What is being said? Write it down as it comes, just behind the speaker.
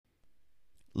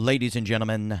Ladies and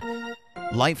gentlemen,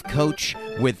 life coach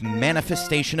with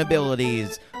manifestation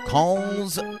abilities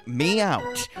calls me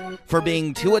out for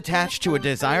being too attached to a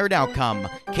desired outcome.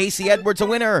 Casey Edwards a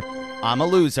winner, I'm a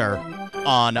loser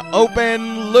on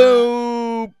Open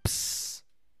Loops.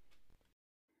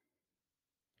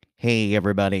 Hey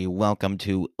everybody, welcome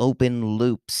to Open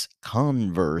Loops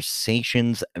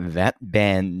Conversations That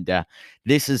Bend.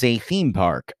 This is a theme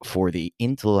park for the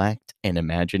intellect and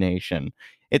imagination.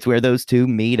 It's where those two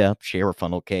meet up, share a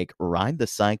funnel cake, ride the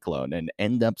cyclone, and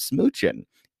end up smooching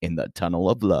in the tunnel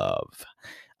of love.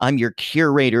 I'm your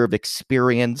curator of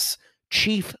experience,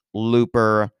 chief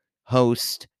looper,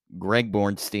 host, Greg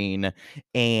Bornstein.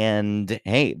 And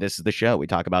hey, this is the show. We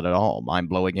talk about it all.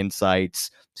 Mind-blowing insights,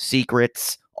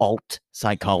 secrets, alt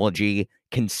psychology,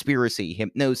 conspiracy,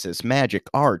 hypnosis, magic,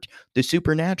 art, the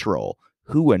supernatural,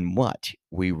 who and what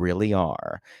we really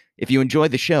are. If you enjoy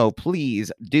the show,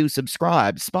 please do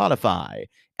subscribe. Spotify,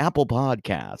 Apple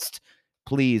Podcast.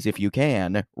 Please, if you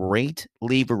can, rate,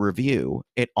 leave a review.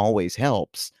 It always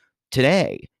helps.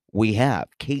 Today, we have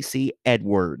Casey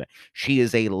Edward. She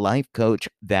is a life coach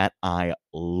that I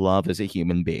love as a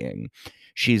human being.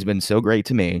 She's been so great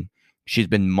to me. She's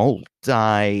been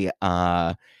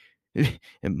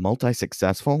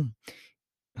multi-successful.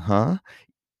 I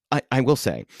will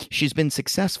say she's been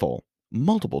successful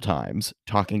multiple times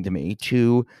talking to me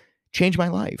to change my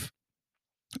life.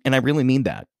 And I really mean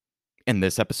that. In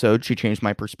this episode, she changed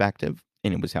my perspective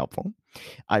and it was helpful.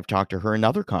 I've talked to her in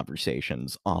other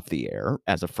conversations off the air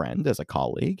as a friend, as a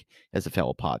colleague, as a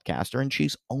fellow podcaster, and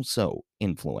she's also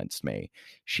influenced me.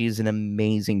 She's an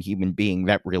amazing human being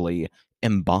that really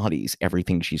embodies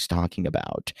everything she's talking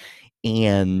about.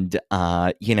 And,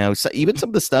 so even some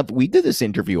of the stuff, we did this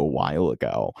interview a while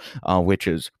ago, which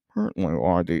is certainly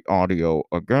why the audio,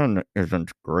 again, isn't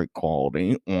great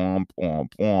quality. Womp,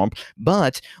 womp, womp.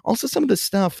 But also some of the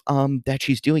stuff that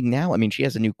she's doing now. I mean, she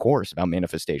has a new course about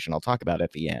manifestation I'll talk about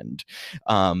at the end.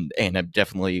 And I've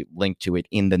definitely linked to it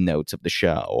in the notes of the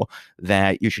show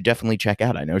that you should definitely check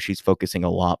out. I know she's focusing a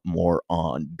lot more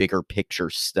on bigger picture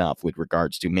stuff with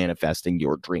regards to manifesting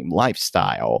your dream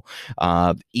lifestyle,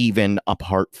 even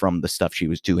apart from the stuff she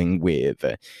was doing with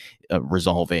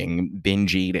resolving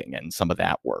binge eating and some of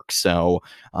that work. So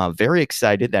very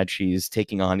excited that she's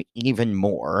taking on even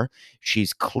more.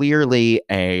 She's clearly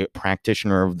a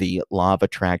practitioner of the law of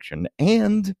attraction.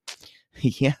 And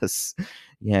yes,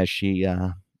 yeah, she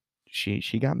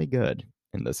got me good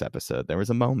in this episode. There was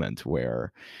a moment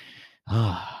where,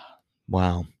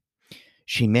 wow,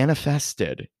 she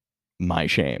manifested my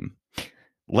shame.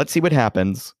 Let's see what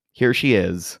happens. Here she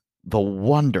is, the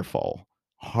wonderful,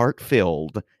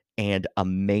 heart-filled, and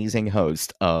amazing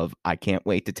host of I Can't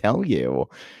Wait to Tell You.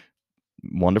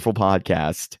 Wonderful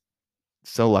podcast.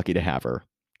 So lucky to have her,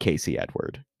 Casey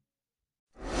Edward.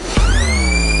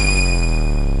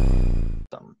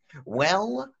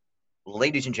 Well,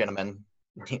 ladies and gentlemen,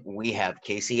 we have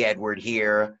Casey Edward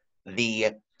here,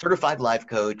 the certified life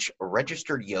coach,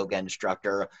 registered yoga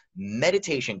instructor,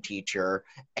 meditation teacher,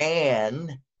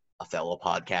 and a fellow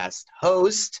podcast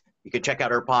host. You can check out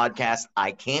her podcast,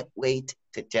 I Can't Wait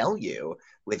to Tell You,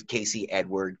 with Casey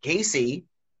Edward. Casey,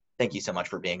 thank you so much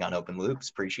for being on Open Loops.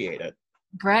 Appreciate it.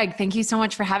 Greg, thank you so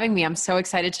much for having me. I'm so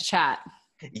excited to chat.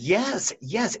 Yes.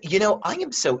 You know, I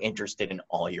am so interested in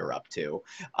all you're up to.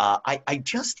 I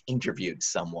just interviewed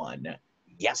someone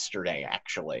yesterday,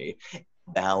 actually,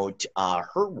 about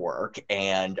her work.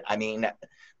 And I mean,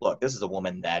 look, this is a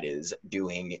woman that is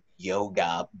doing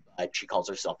yoga, but she calls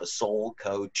herself a soul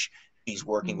coach. She's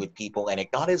working with people, and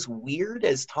it got as weird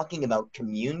as talking about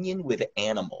communion with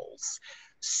animals.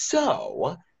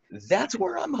 So that's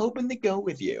where I'm hoping to go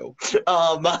with you.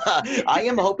 I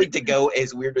am hoping to go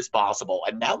as weird as possible.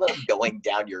 And now that I'm going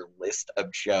down your list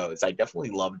of shows, I definitely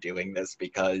love doing this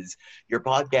because your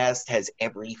podcast has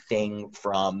everything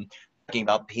from talking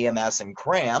about PMS and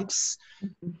cramps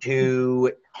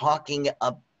to talking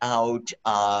about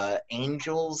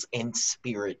angels and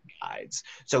spirit guides.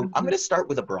 So I'm going to start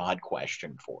with a broad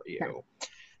question for you.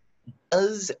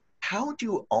 How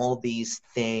do all these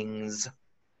things,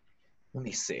 let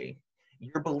me see,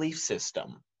 your belief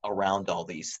system around all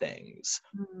these things,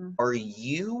 are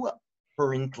you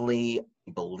currently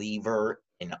a believer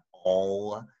in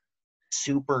all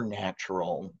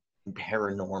supernatural,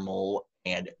 paranormal,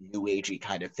 and new agey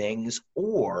kind of things,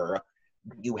 or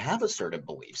you have a certain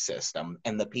belief system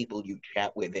and the people you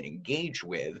chat with and engage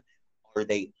with, are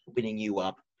they opening you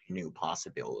up to new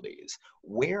possibilities?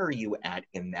 Where are you at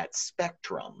in that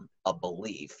spectrum of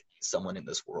belief, someone in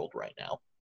this world right now?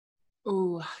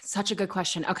 Ooh, such a good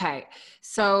question. Okay.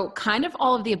 So, kind of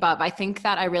all of the above. I think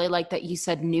that I really like that you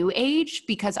said new age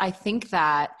because I think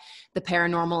that the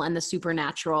paranormal and the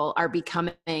supernatural are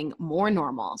becoming more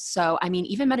normal. So, I mean,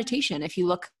 even meditation, if you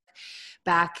look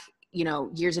back,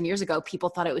 years and years ago, people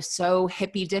thought it was so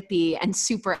hippy dippy and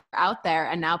super out there.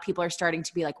 And now people are starting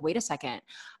to be like, wait a second,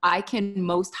 I can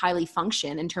most highly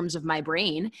function in terms of my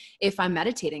brain if I'm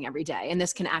meditating every day. And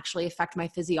this can actually affect my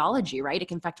physiology, right? It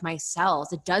can affect my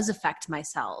cells. It does affect my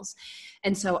cells.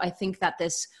 And so I think that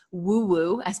this woo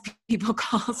woo, as people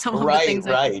call some of the Right, things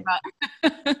I think right.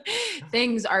 about,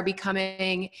 things are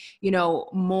becoming,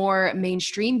 more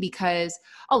mainstream because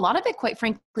a lot of it, quite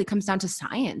frankly, comes down to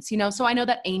science, So I know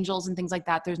that angels and things like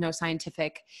that, there's no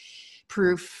scientific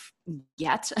proof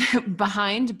yet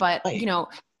behind, but, Right.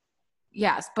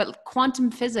 yes, but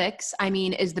quantum physics, I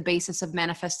mean, is the basis of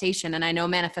manifestation. And I know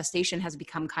manifestation has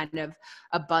become kind of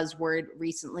a buzzword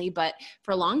recently, but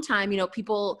for a long time,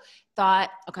 people thought,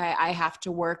 okay, I have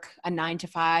to work a 9 to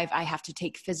 5, I have to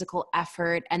take physical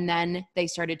effort. And then they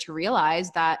started to realize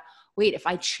that, wait, if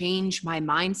I change my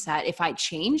mindset, if I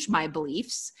change my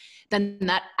beliefs, then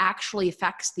that actually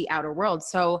affects the outer world.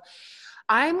 So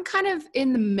I'm kind of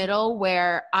in the middle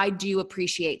where I do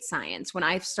appreciate science. When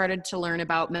I've started to learn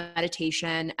about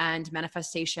meditation and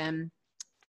manifestation,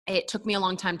 it took me a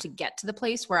long time to get to the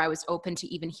place where I was open to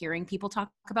even hearing people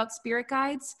talk about spirit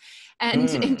guides and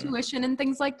Hmm. intuition and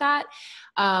things like that.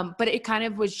 But it kind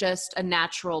of was just a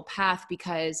natural path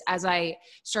because as I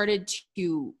started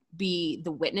to be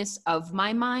the witness of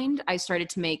my mind, I started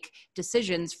to make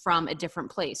decisions from a different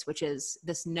place, which is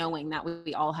this knowing that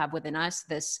we all have within us,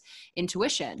 this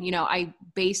intuition. I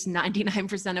base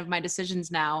 99% of my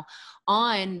decisions now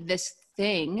on this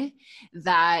thing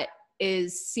that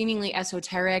is seemingly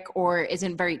esoteric or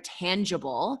isn't very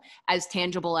tangible as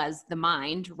the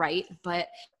mind, right? But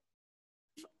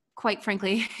quite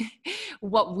frankly,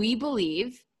 what we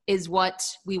believe is what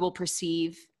we will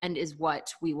perceive and is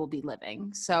what we will be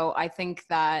living. So I think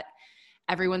that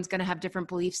everyone's going to have different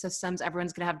belief systems.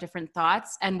 Everyone's going to have different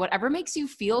thoughts. And whatever makes you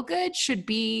feel good should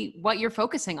be what you're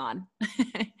focusing on.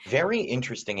 Very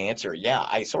interesting answer. Yeah,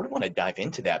 I sort of want to dive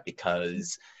into that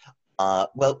because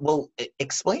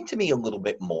explain to me a little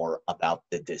bit more about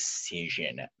the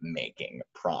decision-making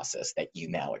process that you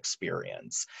now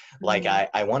experience. Like, Mm.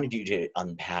 I wanted you to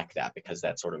unpack that because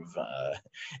that sort of,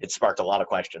 it sparked a lot of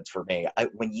questions for me.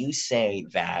 When you say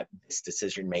that this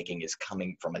decision-making is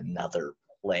coming from another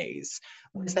place,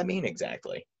 what does that mean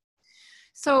exactly?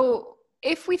 So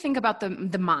if we think about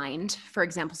the mind, for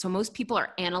example, so most people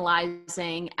are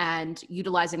analyzing and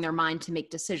utilizing their mind to make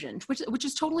decisions, which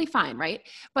is totally fine, right?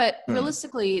 But Hmm.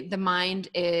 realistically, the mind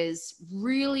is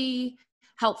really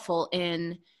helpful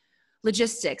in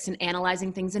logistics and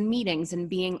analyzing things in meetings and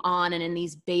being on and in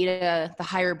these beta, the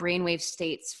higher brainwave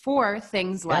states for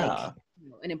things like Yeah.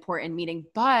 an important meeting.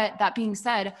 But that being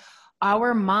said,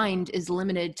 our mind is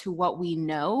limited to what we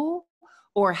know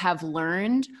or have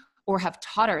learned or have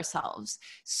taught ourselves.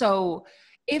 So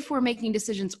if we're making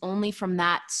decisions only from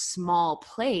that small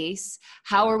place,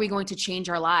 how are we going to change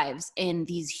our lives in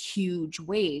these huge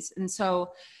ways? And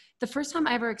so the first time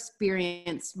I ever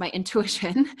experienced my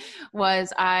intuition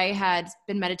was I had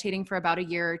been meditating for about a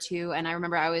year or two. And I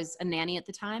remember I was a nanny at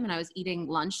the time and I was eating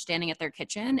lunch standing at their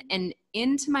kitchen. And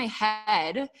into my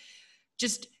head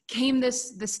just came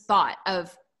this thought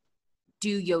of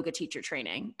do yoga teacher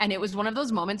training. And it was one of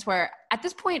those moments where at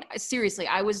this point, seriously,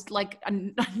 I was like a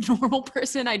normal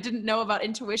person. I didn't know about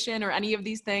intuition or any of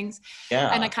these things.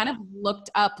 And I Yeah. kind of looked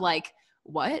up like,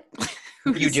 what?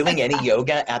 Were Who you said doing any that?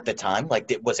 yoga at the time?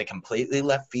 Like, was it completely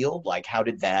left field? Like, how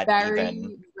did that even?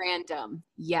 Very random.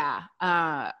 Yeah.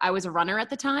 I was a runner at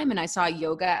the time and I saw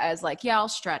yoga as like, yeah, I'll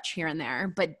stretch here and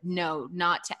there, but no,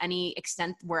 not to any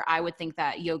extent where I would think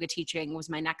that yoga teaching was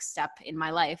my next step in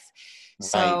my life. Right.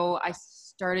 So I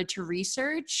started to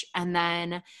research and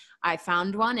then I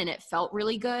found one and it felt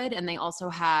really good. And they also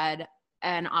had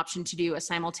an option to do a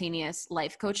simultaneous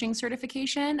life coaching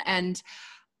certification. And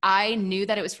I knew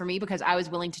that it was for me because I was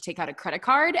willing to take out a credit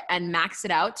card and max it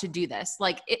out to do this.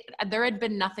 There had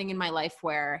been nothing in my life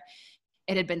where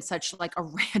it had been such like a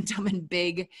random and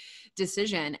big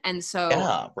decision. And so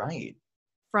Yeah, right.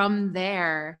 from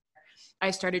there, I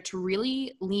started to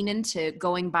really lean into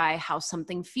going by how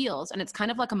something feels. And it's kind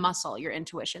of like a muscle, your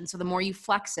intuition. So the more you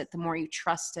flex it, the more you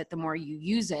trust it, the more you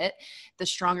use it, the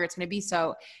stronger it's going to be.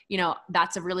 So,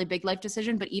 that's a really big life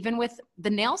decision. But even with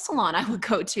the nail salon I would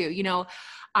go to,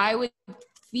 I would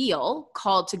feel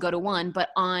called to go to one, but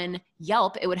on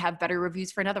Yelp, it would have better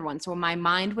reviews for another one. So my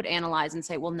mind would analyze and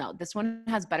say, well, no, this one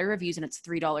has better reviews and it's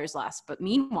 $3 less. But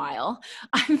meanwhile,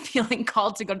 I'm feeling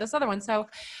called to go to this other one. So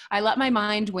I let my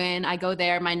mind win. I go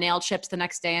there, my nail chips the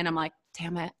next day, and I'm like,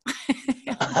 damn it.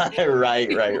 Right.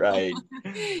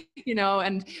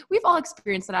 And we've all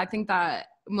experienced that. I think that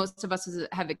most of us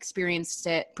have experienced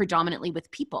it predominantly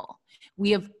with people.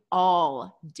 We have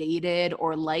all dated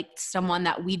or liked someone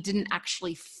that we didn't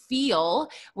actually feel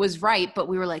was right, but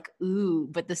we were like, ooh,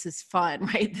 but this is fun,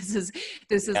 right? This is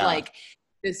like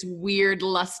this weird,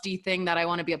 lusty thing that I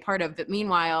want to be a part of. But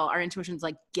meanwhile, our intuition's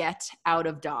like, get out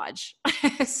of Dodge.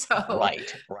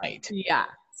 Right. Yeah.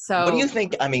 So What do you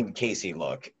think? I mean, Casey,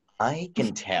 look, I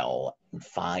can tell in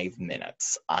 5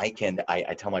 minutes. I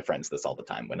tell my friends this all the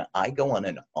time. When I go on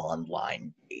an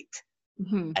online date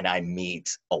and I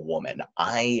meet a woman,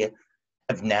 I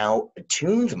have now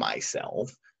attuned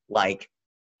myself. Like,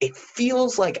 it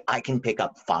feels like I can pick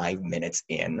up 5 minutes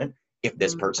in if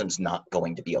this person's not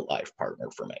going to be a life partner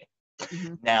for me.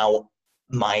 Now,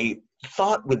 my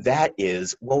thought with that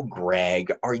is, well,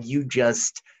 Greg, are you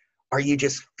just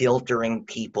filtering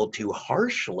people too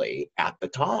harshly at the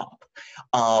top?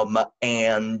 But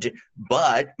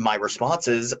my response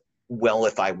is, well,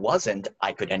 if I wasn't,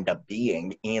 I could end up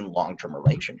being in long-term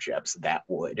relationships that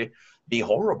would be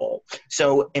horrible.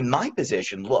 So in my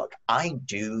position, look, I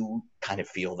do kind of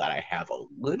feel that I have a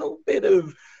little bit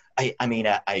of,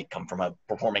 I come from a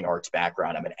performing arts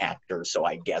background. I'm an actor, so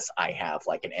I guess I have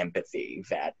like an empathy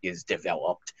that is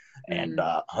developed and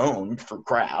honed through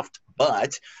craft.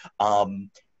 But how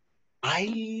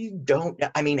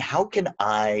can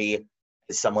I,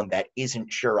 as someone that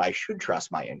isn't sure I should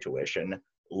trust my intuition,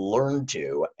 learn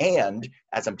to? And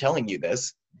as I'm telling you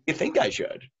this, you think I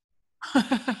should?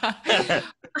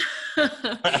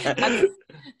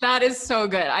 That is so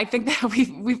good. I think that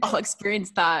we've all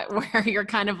experienced that, where you're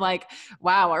kind of like,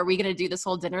 wow, are we going to do this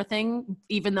whole dinner thing?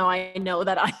 Even though I know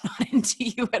that I'm not into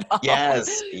you at all.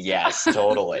 Yes,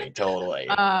 totally.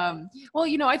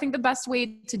 Well, I think the best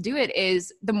way to do it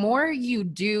is the more you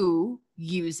do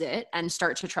use it and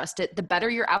start to trust it, the better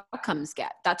your outcomes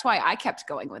get. That's why I kept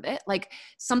going with it. Like,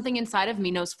 something inside of me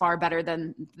knows far better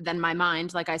than my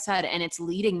mind, like I said, and it's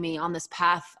leading me on this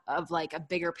path of like a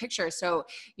bigger picture. So,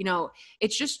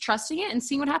 it's just trusting it and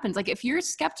seeing what happens. Like, if you're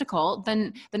skeptical,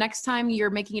 then the next time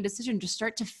you're making a decision, just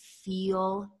start to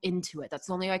feel into it. That's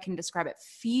the only way I can describe it.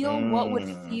 Feel what would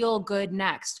feel good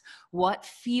next. What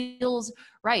feels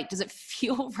right? Does it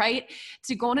feel right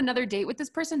to go on another date with this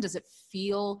person? Does it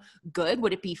feel good?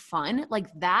 Would it be fun? Like,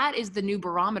 that is the new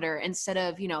barometer, instead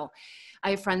of, I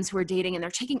have friends who are dating and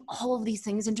they're taking all of these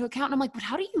things into account. And I'm like, but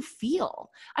how do you feel?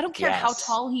 I don't care how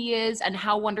tall he is and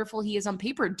how wonderful he is on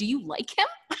paper. Do you like him?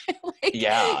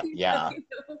 Yeah.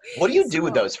 What do you do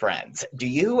with those friends?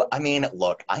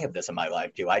 Look, I have this in my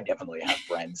life too. I definitely have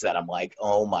friends that I'm like,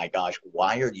 oh my gosh,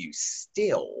 why are you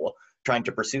still trying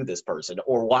to pursue this person?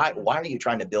 Or why are you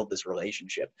trying to build this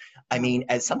relationship? I mean,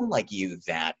 as someone like you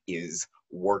that is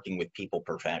working with people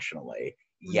professionally,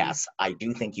 yes, I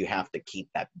do think you have to keep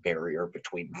that barrier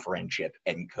between friendship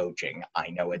and coaching. I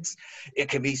know it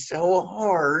can be so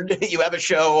hard. You have a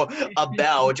show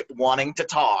about wanting to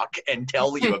talk and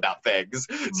tell you about things,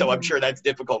 so I'm sure that's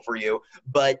difficult for you.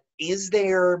 But is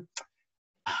there,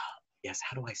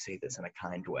 how do I say this in a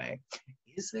kind way?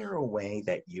 Is there a way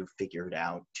that you've figured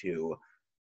out to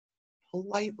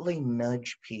politely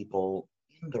nudge people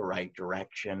in the right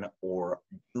direction? Or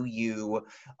are you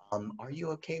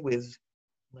okay with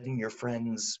letting your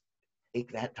friends take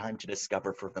that time to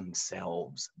discover for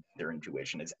themselves their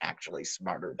intuition is actually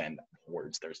smarter than the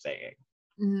words they're saying?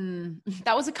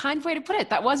 That was a kind way to put it.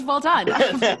 That was well done.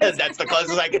 That's the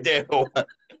closest I could do.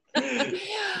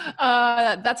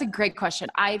 That's a great question.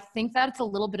 I think that it's a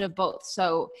little bit of both.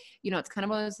 So, it's kind of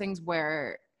one of those things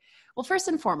where, well, first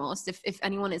and foremost, if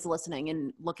anyone is listening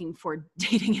and looking for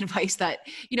dating advice, that,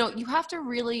 you have to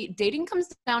really, dating comes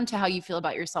down to how you feel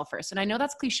about yourself first. And I know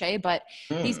that's cliche, but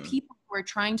these people who are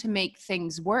trying to make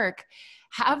things work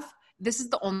this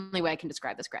is the only way I can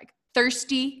describe this, Greg.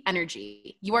 Thirsty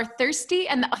energy. You are thirsty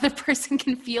and the other person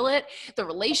can feel it. The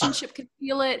relationship can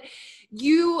feel it.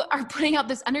 You are putting out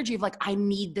this energy of like, I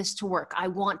need this to work. I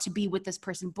want to be with this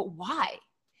person, but why?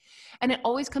 And it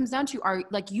always comes down to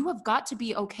you have got to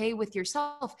be okay with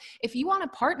yourself. If you want a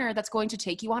partner that's going to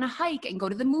take you on a hike and go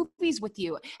to the movies with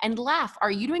you and laugh,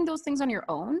 are you doing those things on your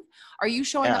own? Are you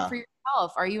showing up for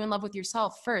yourself? Are you in love with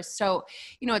yourself first? So,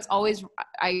 it's always,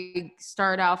 I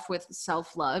start off with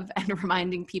self-love and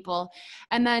reminding people.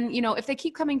 And then, if they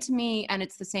keep coming to me and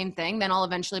it's the same thing, then I'll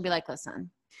eventually be like,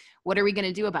 listen, what are we going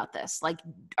to do about this? Like,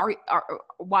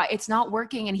 why it's not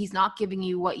working and he's not giving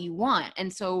you what you want.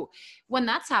 And so when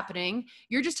that's happening,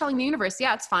 you're just telling the universe,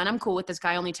 yeah, it's fine. I'm cool with this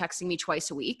guy only texting me twice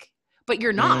a week, but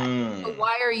you're not. So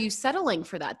why are you settling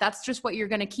for that? That's just what you're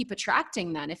going to keep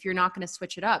attracting then if you're not going to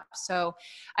switch it up. So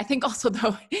I think also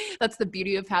though, that's the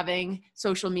beauty of having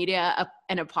social media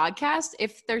and a podcast.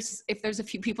 If there's a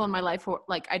few people in my life who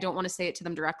like, I don't want to say it to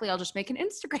them directly, I'll just make an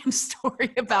Instagram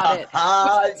story about it.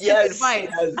 Yes.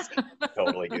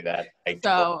 Totally do that.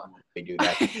 Totally do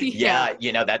that. Yeah.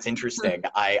 You know, that's interesting.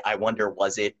 I wonder,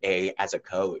 was it as a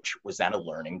coach, was that a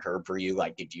learning curve for you?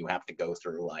 Like, did you have to go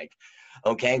through like,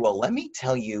 okay, well, let me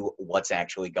tell you what's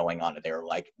actually going on there.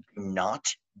 Like, not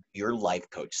your life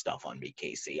coach stuff on me,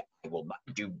 Casey. I will not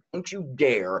don't you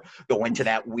dare go into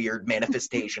that weird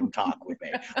manifestation talk with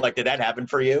me. Like, did that happen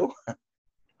for you?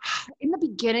 In the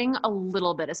beginning, a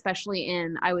little bit, especially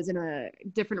I was in a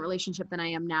different relationship than I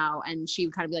am now. And she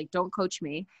would kind of be like, don't coach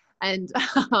me. And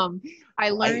I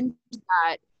learned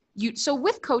that so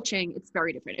with coaching, it's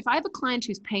very different. If I have a client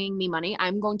who's paying me money,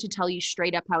 I'm going to tell you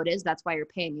straight up how it is. That's why you're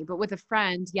paying me. But with a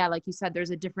friend, yeah, like you said,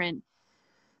 there's a different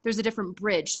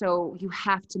bridge. So you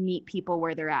have to meet people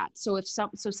where they're at. So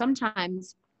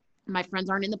sometimes my friends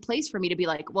aren't in the place for me to be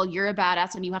like, well, you're a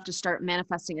badass and you have to start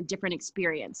manifesting a different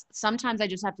experience. Sometimes I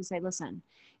just have to say, listen,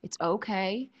 it's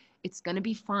okay. It's going to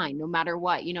be fine no matter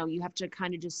what. You know, you have to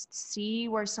kind of just see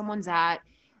where someone's at.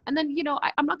 And then, you know,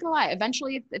 I'm not going to lie.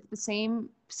 Eventually, if the same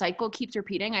cycle keeps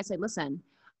repeating, I say, listen,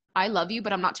 I love you,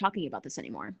 but I'm not talking about this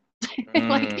anymore.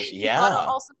 Like, you gotta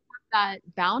also have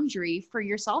that boundary for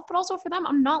yourself, but also for them.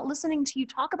 I'm not listening to you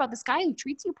talk about this guy who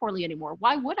treats you poorly anymore.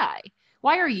 Why would I?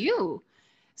 Why are you?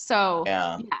 So,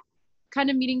 yeah,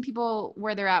 kind of meeting people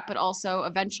where they're at, but also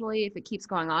eventually, if it keeps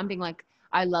going on, being like,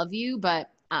 I love you, but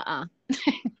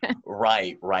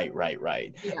Right.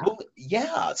 Yeah. Well,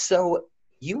 yeah. So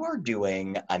you are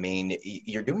doing, I mean,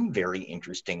 you're doing very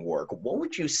interesting work. What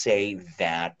would you say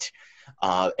that,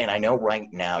 and I know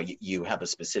right now you have a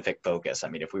specific focus. I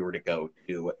mean, if we were to go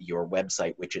to your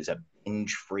website, which is a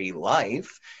binge-free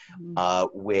life,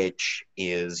 which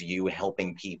is you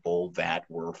helping people that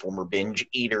were former binge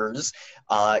eaters.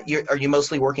 Are you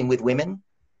mostly working with women?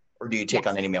 Or do you take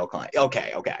on any male client?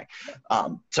 Okay.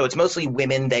 So it's mostly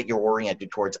women that you're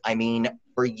oriented towards. I mean,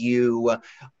 are you,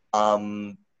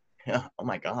 oh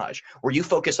my gosh, were you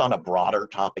focused on a broader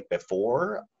topic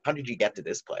before? How did you get to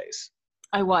this place?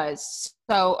 I was.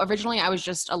 So originally I was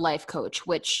just a life coach,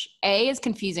 which is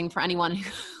confusing for anyone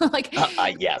who like,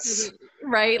 yes.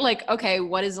 Right? Like, okay,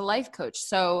 what is a life coach?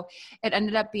 So it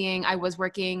ended up being, I was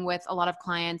working with a lot of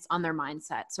clients on their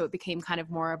mindset. So it became kind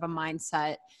of more of a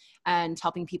mindset and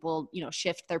helping people, you know,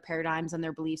 shift their paradigms and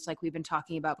their beliefs like we've been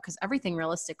talking about, because everything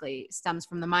realistically stems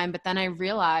from the mind. But then I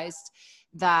realized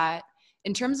that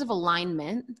in terms of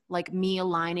alignment, like me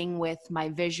aligning with my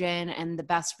vision and the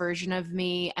best version of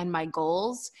me and my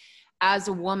goals as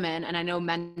a woman, and I know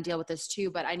men deal with this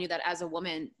too, but I knew that as a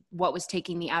woman, what was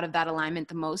taking me out of that alignment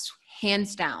the most,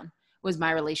 hands down, was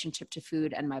my relationship to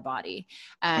food and my body.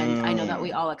 And I know that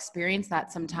we all experience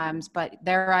that sometimes, but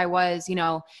there I was, you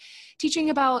know, teaching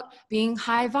about being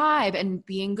high vibe and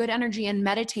being good energy and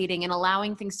meditating and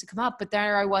allowing things to come up. But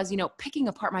there I was, you know, picking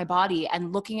apart my body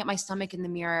and looking at my stomach in the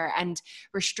mirror and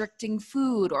restricting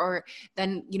food, or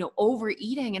then, you know,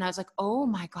 overeating. And I was like, oh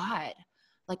my God,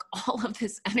 like all of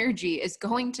this energy is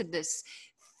going to this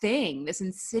thing, this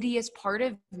insidious part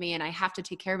of me, and I have to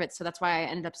take care of it. So that's why I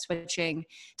ended up switching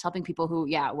to helping people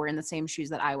who, were in the same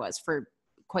shoes that I was for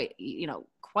quite a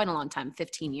long time,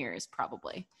 15 years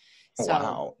probably. So,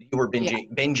 wow. You were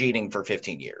binge eating for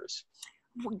 15 years.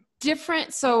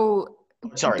 Different. So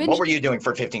sorry, what were you doing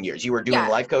for 15 years? You were doing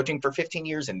life coaching for 15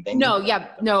 years and binge?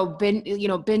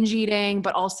 Binge eating,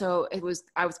 but also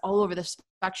I was all over the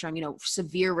spectrum, you know,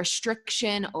 severe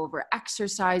restriction, over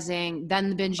exercising, then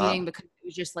the binge eating, because it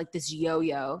was just like this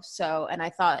yo-yo. So, and I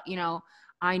thought, you know,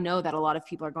 I know that a lot of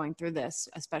people are going through this,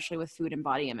 especially with food and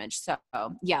body image. So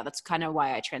yeah, that's kind of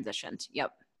why I transitioned.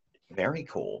 Yep. Very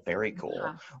cool. Very cool.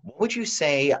 Yeah. What would you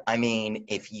say, I mean,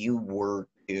 if you were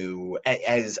to,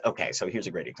 okay, so here's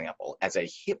a great example. As a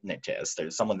hypnotist,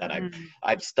 there's someone that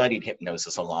I've studied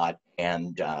hypnosis a lot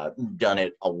and done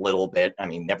it a little bit. I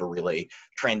mean, never really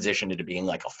transitioned into being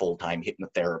like a full-time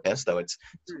hypnotherapist, though it's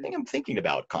something I'm thinking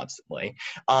about constantly.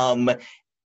 One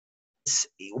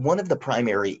of the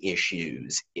primary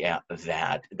issues,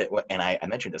 that and I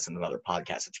mentioned this in another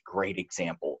podcast, it's a great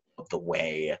example of the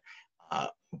way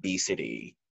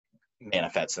obesity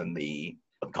manifests in the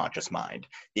subconscious mind.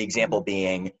 The example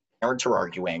being, parents are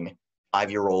arguing,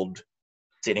 5-year-old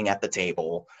sitting at the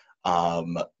table,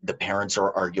 The parents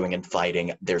are arguing and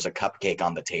fighting. There's a cupcake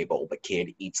on the table. The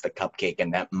kid eats the cupcake,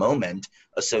 and that moment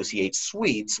associates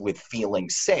sweets with feeling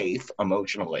safe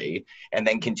emotionally, and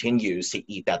then continues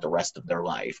to eat that the rest of their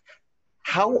life.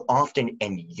 How often,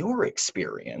 in your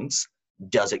experience,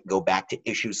 does it go back to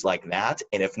issues like that?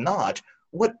 And if not,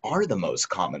 what are the most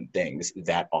common things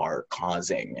that are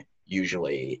causing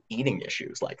usually eating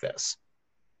issues like this?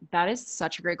 That is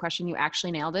such a great question. You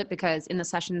actually nailed it, because in the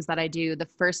sessions that I do, the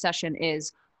first session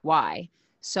is why.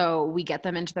 So we get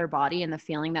them into their body and the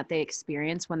feeling that they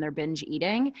experience when they're binge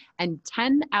eating. And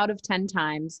 10 out of 10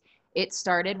 times, it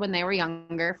started when they were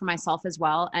younger, for myself as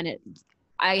well. And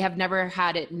I have never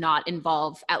had it not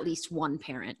involve at least one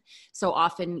parent. So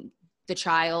often the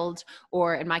child,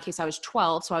 or in my case, I was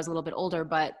 12, so I was a little bit older,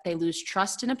 but they lose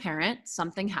trust in a parent,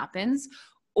 something happens,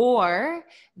 or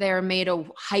they're made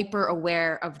hyper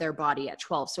aware of their body at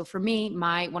 12. So for me,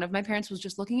 one of my parents was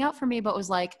just looking out for me, but was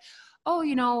like,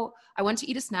 oh, I went to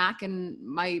eat a snack, and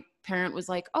my parent was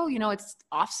like, oh, it's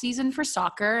off season for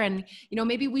soccer, and,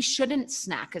 maybe we shouldn't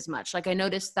snack as much. Like, I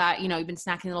noticed that, you've been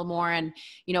snacking a little more, and,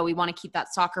 we want to keep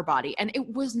that soccer body. And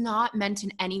it was not meant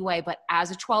in any way, but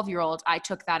as a 12-year-old, I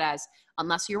took that as,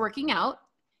 unless you're working out,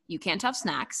 you can't have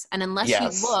snacks. And unless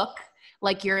Yes. you look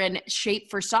like you're in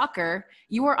shape for soccer,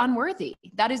 you are unworthy.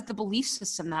 That is the belief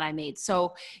system that I made.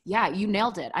 So yeah, you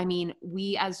nailed it. I mean,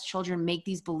 we as children make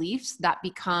these beliefs that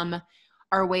become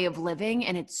our way of living,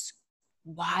 and it's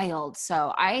wild.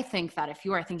 So I think that if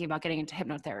you are thinking about getting into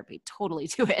hypnotherapy, totally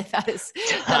do it. That is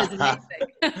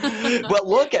amazing. Well,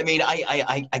 look, I mean,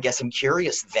 I guess I'm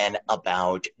curious then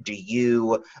about, do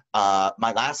you,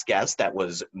 my last guest that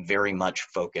was very much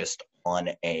focused on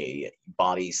a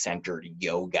body-centered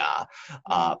yoga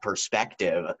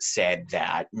perspective said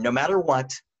that no matter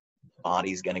what,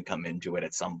 body's going to come into it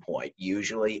at some point.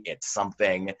 Usually it's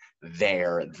something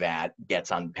there that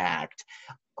gets unpacked.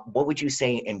 What would you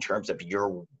say in terms of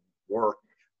your work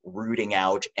rooting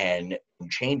out and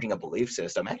changing a belief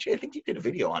system? Actually, I think you did a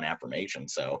video on affirmation,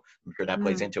 so I'm sure that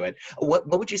plays into it. What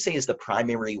would you say is the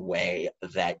primary way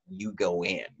that you go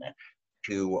in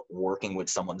to working with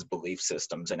someone's belief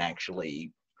systems and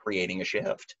actually creating a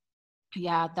shift?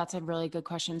 Yeah, that's a really good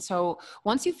question. So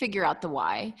once you figure out the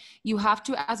why, you have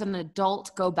to, as an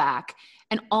adult, go back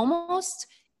and almost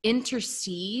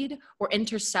intercede or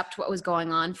intercept what was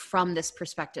going on from this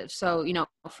perspective. So,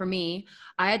 for me,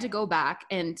 I had to go back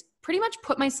and pretty much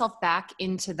put myself back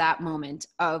into that moment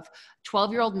of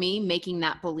 12-year-old me making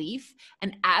that belief.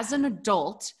 And as an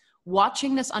adult,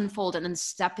 watching this unfold and then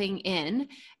stepping in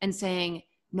and saying,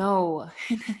 no,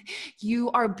 you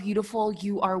are beautiful.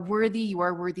 You are worthy. You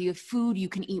are worthy of food. You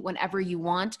can eat whenever you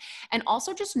want. And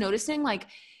also just noticing, like,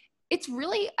 it's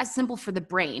really as simple for the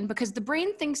brain, because the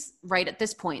brain thinks right at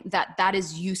this point that that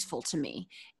is useful to me.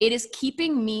 It is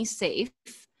keeping me safe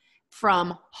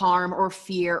from harm or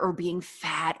fear or being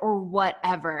fat or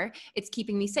whatever. It's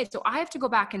keeping me safe. So I have to go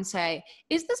back and say,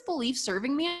 is this belief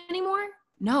serving me anymore?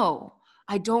 No.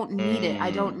 I don't need it. I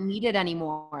don't need it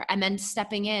anymore. And then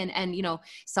stepping in and,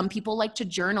 some people like to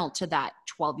journal to that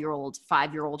 12-year-old,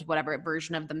 5-year-old, whatever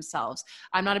version of themselves.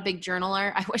 I'm not a big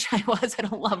journaler. I wish I was. I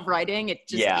don't love writing. It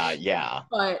just, yeah.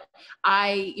 But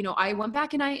I went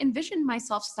back and I envisioned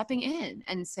myself stepping in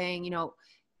and saying,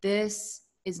 this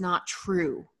is not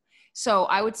true. So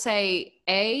I would say,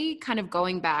 A, kind of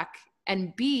going back,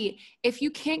 and B, if you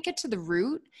can't get to the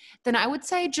root, then I would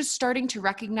say just starting to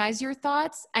recognize your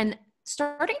thoughts and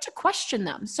starting to question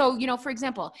them. So, for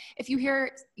example, if you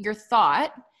hear your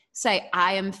thought say,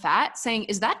 I am fat, saying,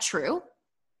 is that true?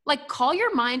 Like, call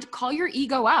your mind, call your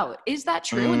ego out. Is that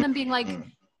true? And then being like,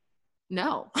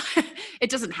 no, it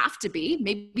doesn't have to be.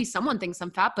 Maybe someone thinks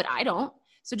I'm fat, but I don't.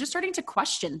 So just starting to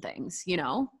question things,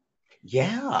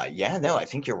 Yeah, no, I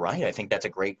think you're right. I think that's a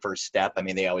great first step. I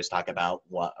mean, they always talk about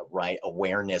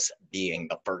awareness being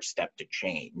the first step to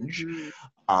change.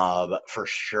 For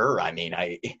sure. I mean,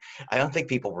 I don't think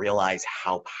people realize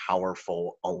how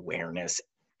powerful awareness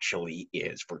actually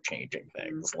is for changing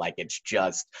things. Like,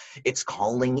 it's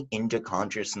calling into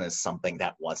consciousness something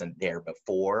that wasn't there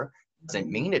before.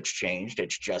 Doesn't mean it's changed.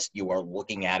 It's just you are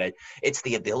looking at it. It's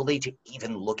the ability to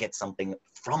even look at something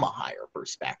from a higher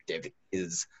perspective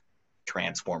is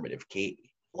transformative key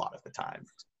a lot of the time.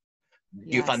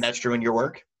 Do you find that's true in your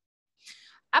work?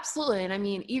 Absolutely. And I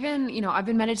mean, even, I've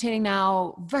been meditating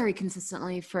now very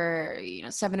consistently for,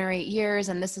 7 or 8 years,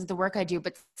 and this is the work I do,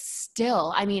 but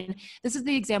still, I mean, this is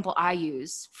the example I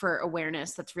use for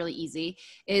awareness. That's really easy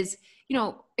is,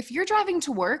 if you're driving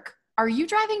to work, are you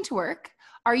driving to work?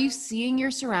 Are you seeing your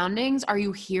surroundings? Are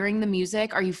you hearing the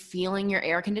music? Are you feeling your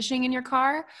air conditioning in your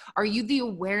car? Are you the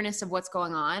awareness of what's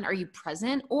going on? Are you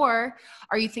present? Or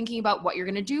are you thinking about what you're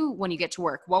going to do when you get to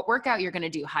work, what workout you're going to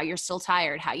do, how you're still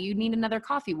tired, how you need another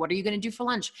coffee, what are you going to do for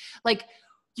lunch? Like,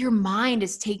 your mind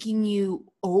is taking you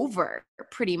over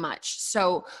pretty much.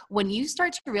 So when you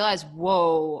start to realize,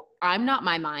 whoa, I'm not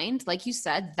my mind, like you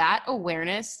said, that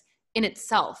awareness in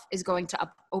itself is going to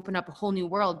open up a whole new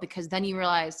world, because then you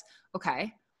realize,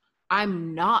 okay,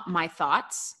 I'm not my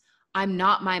thoughts. I'm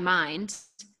not my mind.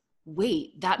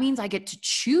 Wait, that means I get to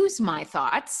choose my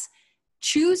thoughts,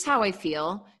 choose how I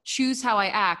feel, choose how I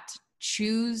act,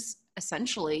 choose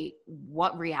essentially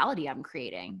what reality I'm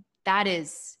creating. That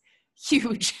is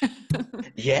huge.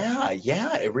 Yeah,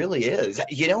 yeah, it really is.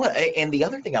 You know what? And the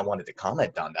other thing I wanted to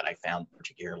comment on that I found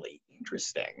particularly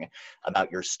interesting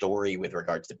about your story with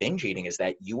regards to binge eating is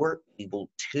that you were able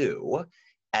to,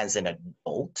 as an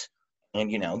adult,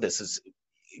 and this is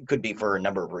could be for a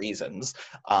number of reasons,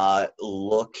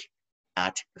 look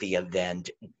at the event,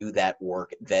 do that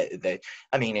work. That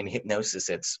I mean, in hypnosis,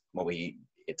 it's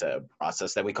a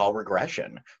process that we call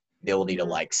regression, the ability to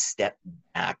like step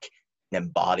back and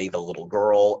embody the little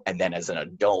girl, and then as an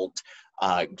adult,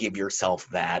 give yourself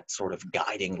that sort of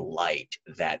guiding light,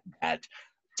 that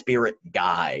spirit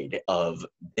guide of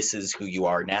this is who you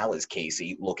are now as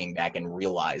Casey, looking back and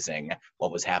realizing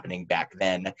what was happening back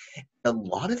then. A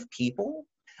lot of people,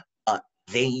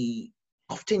 they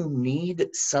often need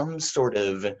some sort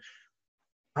of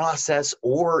process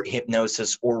or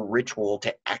hypnosis or ritual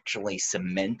to actually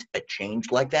cement a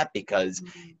change like that, because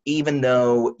even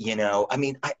though, I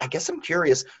mean, I guess I'm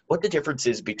curious what the difference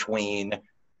is between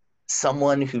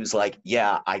someone who's like,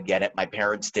 yeah, I get it, my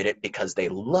parents did it because they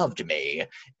loved me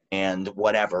and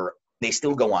whatever, they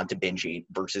still go on to binge eat,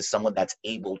 versus someone that's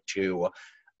able to,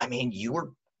 I mean, you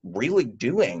were really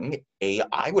doing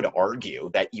I would argue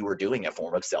that you were doing a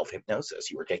form of self-hypnosis.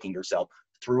 You were taking yourself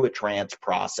through a trance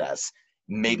process,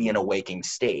 maybe in a waking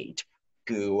state,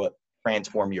 to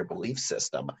transform your belief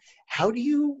system. How do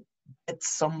you get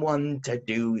someone to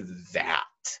do that?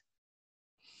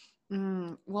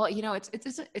 Well,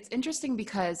 it's interesting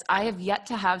because I have yet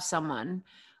to have someone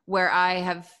where I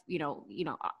have,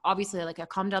 obviously like I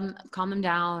calm them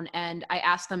down, and I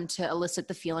ask them to elicit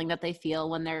the feeling that they feel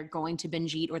when they're going to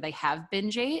binge eat or they have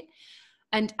binge ate.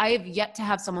 And I have yet to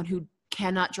have someone who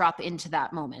cannot drop into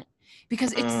that moment,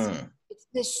 because it's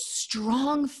this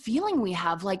strong feeling we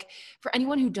have. Like, for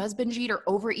anyone who does binge eat or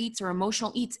overeats or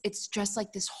emotional eats, it's just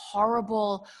like this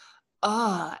horrible,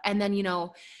 and then,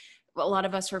 a lot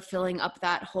of us are filling up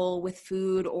that hole with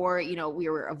food, or, we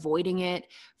were avoiding it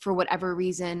for whatever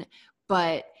reason.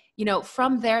 But,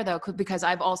 from there though, because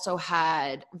I've also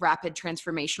had rapid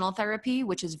transformational therapy,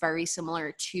 which is very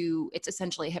similar to, it's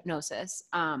essentially hypnosis.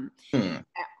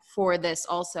 For this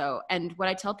also. And what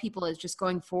I tell people is just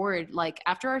going forward, like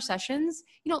after our sessions,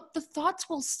 the thoughts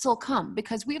will still come,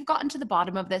 because we have gotten to the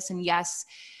bottom of this. And yes,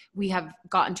 we have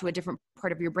gotten to a different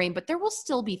part of your brain, but there will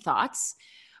still be thoughts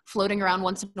floating around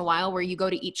once in a while where you go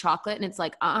to eat chocolate and it's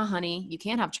like, honey, you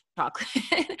can't have chocolate.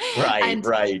 Right,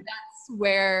 right. That's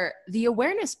where the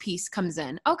awareness piece comes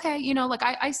in. Okay, like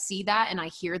I see that and I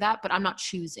hear that, but I'm not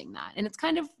choosing that. And it's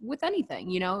kind of with anything,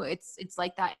 it's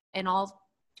like that in all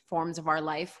forms of our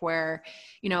life, where,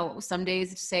 some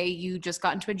days, say you just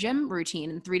got into a gym routine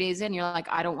and 3 days in, you're like,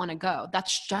 I don't want to go.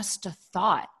 That's just a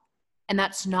thought. And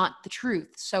that's not the truth.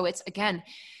 So it's, again,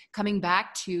 coming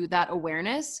back to that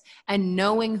awareness and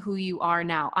knowing who you are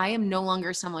now. I am no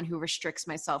longer someone who restricts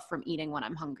myself from eating when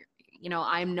I'm hungry.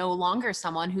 I'm no longer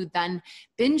someone who then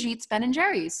binge eats Ben and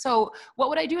Jerry's. So what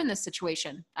would I do in this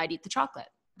situation? I'd eat the chocolate.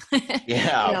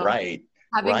 Yeah, right.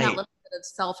 Having right. that little bit of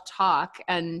self-talk,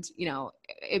 and,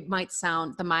 it might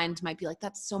sound, the mind might be like,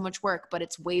 that's so much work, but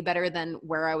it's way better than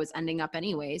where I was ending up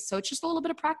anyways. So it's just a little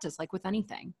bit of practice, like with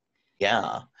anything.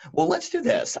 Yeah. Well, let's do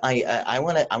this. I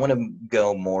want to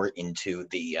go more into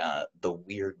the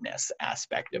weirdness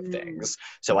aspect of things.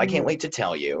 So I can't wait to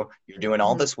tell you, you're doing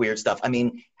all this weird stuff. I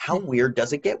mean, how weird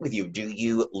does it get with you? Do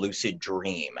you lucid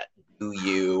dream? Do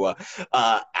you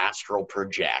astral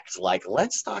project? Like,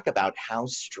 let's talk about how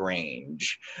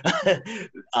strange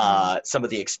some of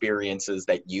the experiences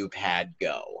that you've had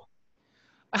go.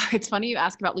 It's funny you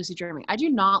ask about lucid dreaming. I do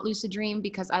not lucid dream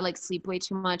because I like sleep way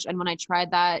too much. And when I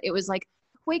tried that, it was like,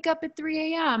 wake up at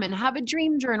 3 a.m. and have a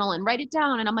dream journal and write it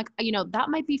down. And I'm like, that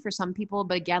might be for some people.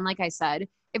 But again, like I said,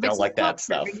 if it's like that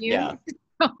stuff, yeah,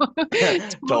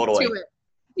 totally.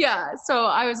 Yeah. So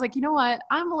I was like, you know what?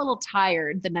 I'm a little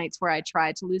tired the nights where I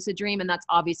try to lucid dream, and that's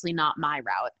obviously not my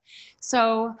route.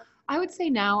 So I would say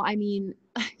now, I mean,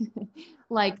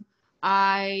 like,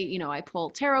 I pull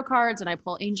tarot cards and I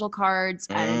pull angel cards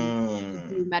and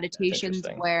do That's meditations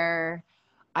interesting. where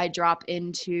I drop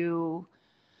into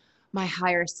my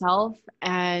higher self.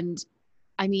 And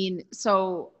I mean,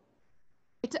 so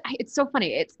it's so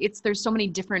funny. There's so many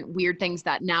different weird things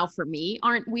that now for me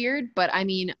aren't weird, but I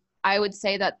mean, I would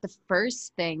say that the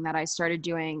first thing that I started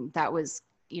doing that was,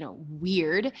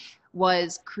 weird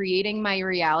was creating my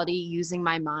reality using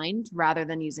my mind rather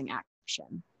than using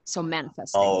action. So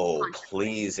manifesting. Oh,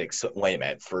 please. Wait a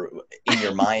minute. In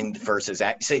your mind versus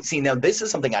see, now this is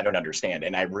something I don't understand,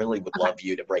 and I really would Okay. love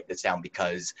you to break this down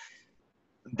because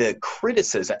the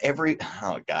criticism,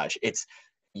 oh gosh, it's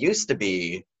used to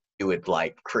be you would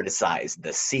like criticize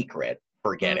The Secret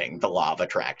for getting the law of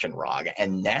attraction wrong,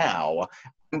 and now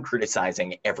I'm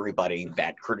criticizing everybody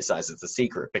that criticizes The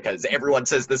Secret because everyone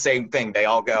says the same thing. They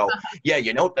all go, yeah,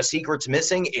 you know what The Secret's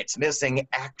missing? It's missing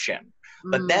action.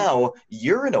 But Mm, now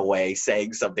you're in a way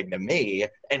saying something to me,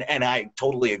 and I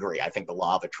totally agree. I think the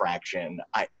law of attraction,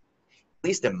 at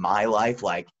least in my life,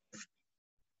 like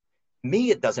me,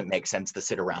 it doesn't make sense to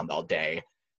sit around all day,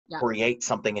 yeah. create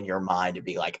something in your mind and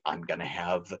be like, I'm going to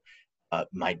have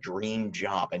my dream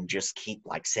job and just keep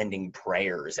like sending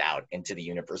prayers out into the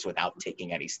universe without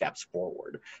taking any steps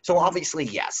forward. So obviously,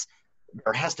 yes,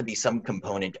 there has to be some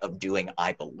component of doing,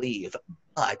 I believe,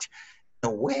 but in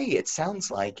a way, it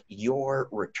sounds like you're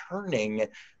returning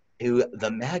to the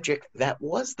magic that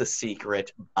was The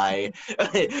Secret by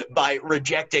by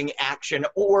rejecting action.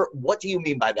 Or what do you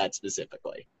mean by that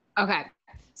specifically? Okay.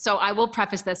 So I will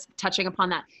preface this touching upon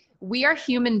that. We are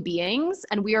human beings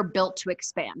and we are built to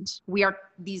expand.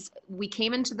 We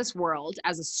came into this world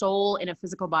as a soul in a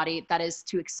physical body that is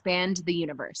to expand the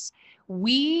universe.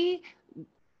 We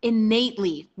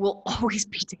innately will always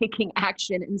be taking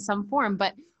action in some form,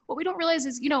 but what we don't realize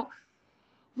is,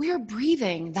 we are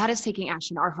breathing. That is taking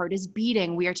action. Our heart is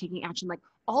beating. We are taking action, like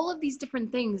all of these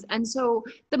different things. And so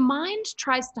the mind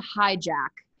tries to hijack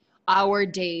our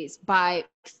days by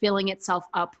filling itself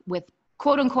up with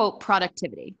quote unquote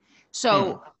productivity. Hmm.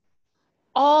 So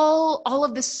all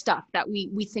of this stuff that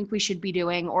we think we should be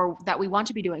doing or that we want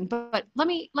to be doing. But let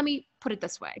me put it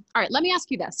this way. All right, let me ask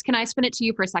you this. Can I spin it to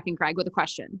you for a second, Greg, with a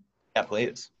question? Yeah,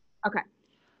 please. Okay.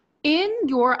 In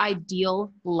your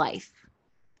ideal life,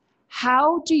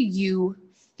 how do you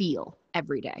feel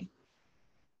every day?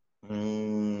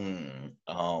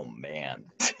 Oh man.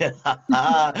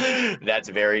 That's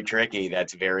very tricky.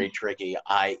 That's very tricky.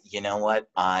 You know what?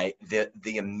 The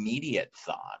immediate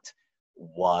thought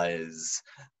was,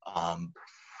 um,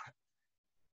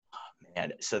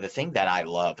 man. So the thing that I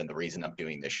love and the reason I'm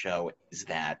doing this show is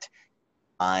that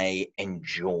I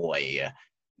enjoy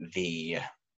the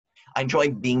I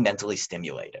enjoy being mentally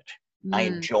stimulated. I Mm,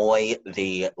 enjoy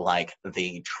the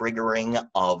triggering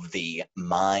of the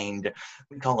mind.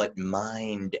 We call it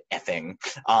mind effing.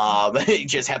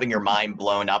 Just having your mind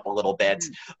blown up a little bit.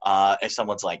 mm, If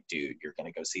someone's like, dude, you're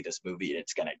gonna go see this movie and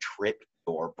it's gonna trip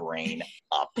your brain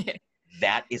up.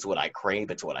 That is what I crave.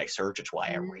 It's what I search. It's why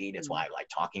I read. It's mm, why I like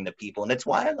talking to people. And it's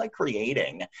why I like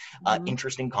creating mm.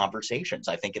 interesting conversations.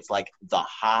 I think it's like the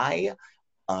high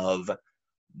of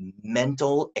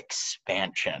mental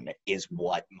expansion is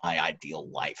what my ideal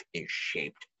life is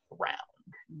shaped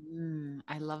around.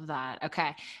 I love that.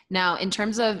 Okay. Now, in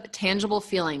terms of tangible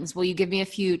feelings, will you give me a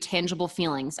few tangible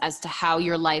feelings as to how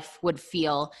your life would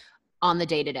feel on the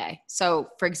day to day? So,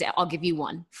 for example, I'll give you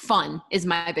one. Fun is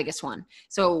my biggest one.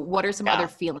 So, what are some other Yeah,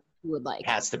 feelings you would like?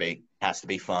 has to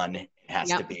be fun. It has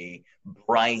to Yep. be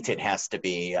bright. It has to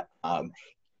be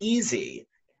easy.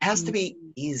 It has to be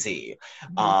easy.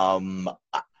 Mhm. Um,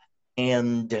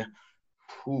 and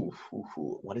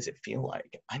what does it feel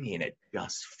like? I mean, it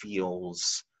just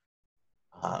feels.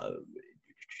 Uh,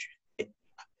 it,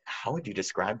 how would you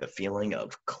describe the feeling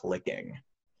of clicking?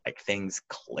 Like things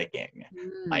clicking,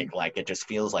 Mm. like it just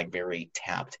feels like very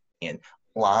tapped in,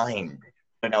 blind.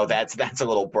 I know that's a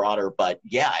little broader, but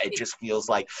yeah, it just feels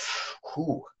like,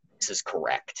 whew, this is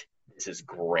correct. This is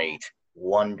great,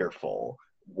 wonderful,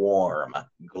 warm,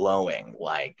 glowing,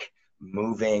 like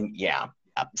moving. Yeah,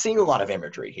 I'm seeing a lot of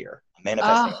imagery here. I'm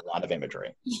manifesting Oh, a lot of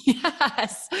imagery.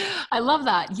 yes. I love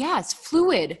that. Yes.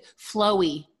 Fluid,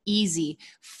 flowy, easy,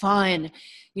 fun,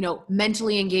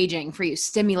 mentally engaging for you,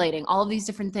 stimulating, all of these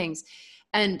different things.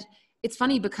 And it's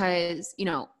funny because,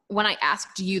 when I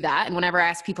asked you that, and whenever I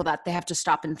ask people that, they have to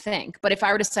stop and think. But if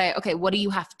I were to say, okay, what do you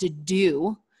have to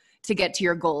do to get to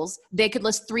your goals? They could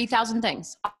list 3,000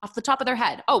 things off the top of their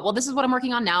head. Oh, well, this is what I'm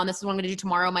working on now, and this is what I'm going to do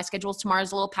tomorrow. My schedule's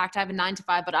tomorrow's a little packed. I have a 9 to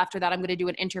 5, but after that, I'm going to do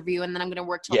an interview, and then I'm going to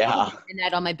work till probably Yeah,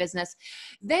 midnight on my business.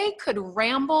 They could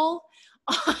ramble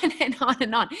on and on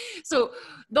and on. So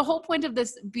the whole point of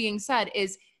this being said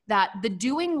is that the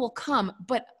doing will come,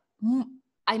 but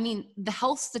I mean, the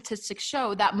health statistics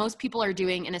show that most people are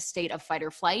doing in a state of fight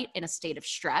or flight, in a state of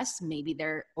stress. Maybe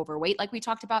they're overweight, like we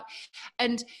talked about.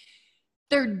 And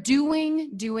they're doing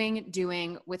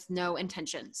with no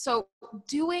intention. So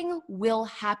doing will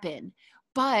happen,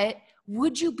 but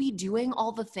would you be doing all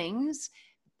of the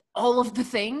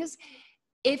things,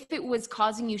 if it was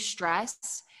causing you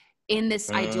stress in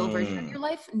this ideal version of your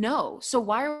life? No. So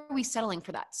why are we settling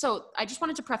for that? So I just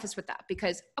wanted to preface with that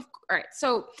because, all right.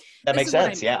 So that makes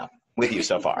sense. Yeah. With you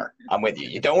so far. I'm with you.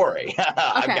 You don't worry.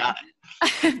 I've got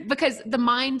it. Because the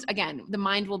mind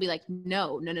will be like,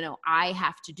 no, I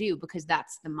have to do, because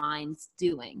that's the mind's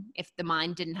doing. If the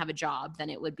mind didn't have a job, then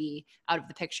it would be out of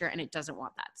the picture, and it doesn't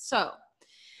want that. So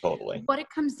totally. What it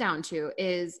comes down to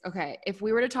is, okay, if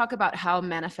we were to talk about how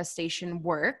manifestation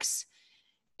works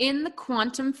in the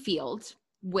quantum field,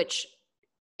 which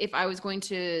if I was going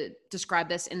to describe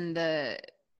this in the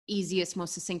easiest,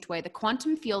 most succinct way, the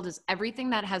quantum field is everything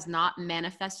that has not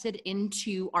manifested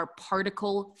into our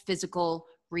particle physical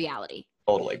reality.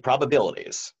 Totally.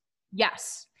 Probabilities.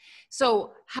 Yes.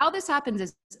 So how this happens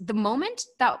is the moment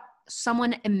that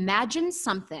someone imagines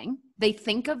something, they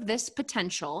think of this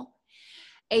potential,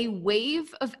 a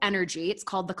wave of energy, it's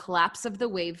called the collapse of the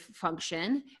wave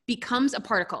function, becomes a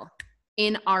particle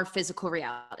in our physical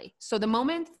reality. So the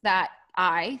moment that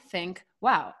I think,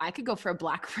 wow, I could go for a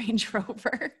black Range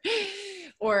Rover,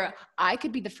 or I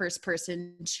could be the first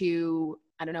person to,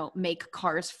 I don't know, make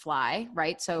cars fly,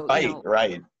 right? So,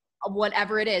 right.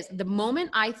 Whatever it is, the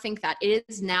moment I think that, it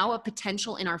is now a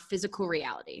potential in our physical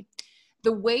reality.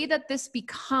 The way that this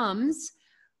becomes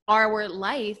our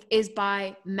life is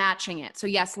by matching it. So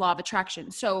yes, law of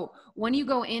attraction. So when you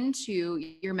go into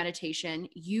your meditation,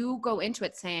 you go into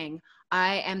it saying,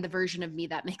 I am the version of me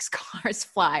that makes cars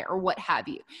fly, or what have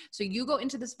you. So you go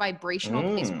into this vibrational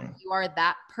place where you are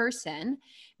that person.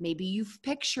 Maybe you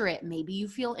picture it. Maybe you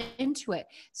feel into it.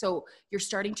 So you're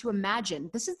starting to imagine.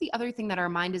 This is the other thing that our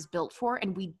mind is built for,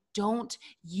 and we don't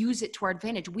use it to our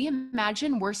advantage. We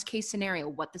imagine worst case scenario,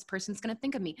 what this person's going to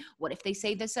think of me. What if they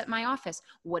say this at my office?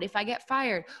 What if I get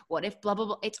fired? What if blah, blah,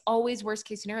 blah? It's always worst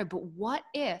case scenario. But what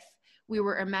if we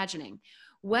were imagining?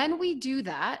 When we do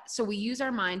that, so we use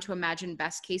our mind to imagine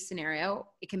best case scenario.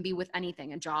 It can be with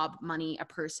anything, a job, money, a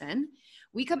person.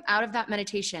 We come out of that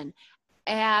meditation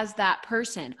as that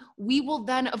person. We will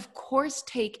then, of course,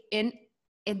 take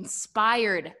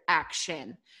inspired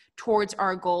action towards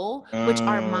our goal, which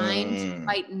our mind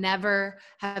might never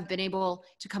have been able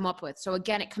to come up with. So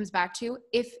again, it comes back to,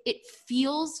 if it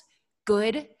feels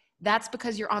good, that's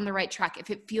because you're on the right track.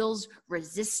 If it feels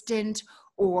resistant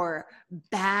or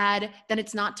bad, then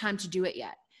it's not time to do it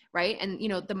yet, right? And,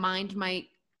 the mind might,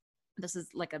 this is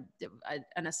like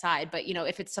an aside, but,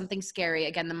 if it's something scary,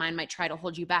 again, the mind might try to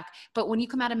hold you back. But when you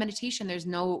come out of meditation, there's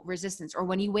no resistance. Or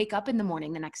when you wake up in the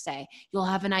morning the next day, you'll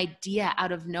have an idea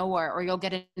out of nowhere, or you'll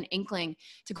get an inkling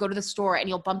to go to the store, and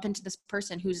you'll bump into this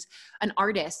person who's an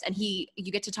artist, and you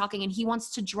get to talking, and he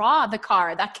wants to draw the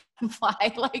car that can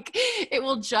fly. Like, it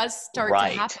will just start to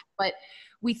happen. But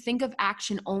we think of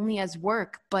action only as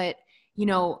work, but,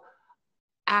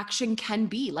 action can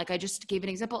be, like I just gave an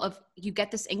example of, you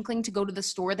get this inkling to go to the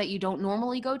store that you don't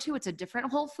normally go to. It's a different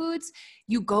Whole Foods.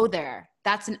 You go there.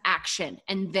 That's an action.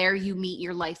 And there you meet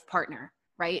your life partner,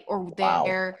 right? Or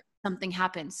there something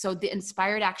happens. So the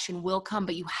inspired action will come,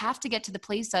 but you have to get to the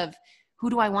place of, who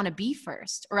do I want to be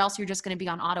first? Or else you're just going to be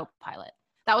on autopilot.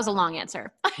 That was a long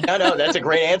answer. No, that's a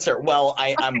great answer. Well,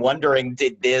 I'm wondering,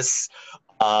 did this,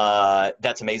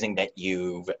 that's amazing that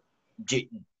you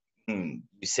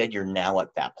said you're now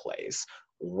at that place.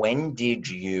 What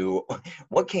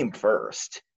came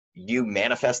first? You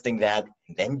manifesting that,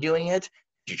 then doing it?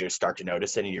 Did you just start to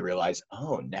notice it and you realize,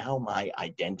 oh, now my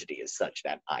identity is such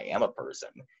that I am a person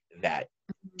that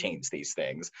contains these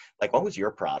things? Like, what was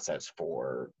your process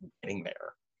for getting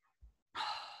there?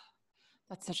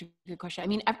 That's such a good question. I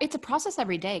mean, it's a process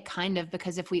every day, kind of,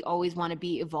 because if we always want to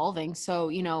be evolving. So,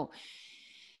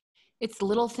 it's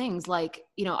little things like,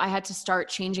 I had to start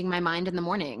changing my mind in the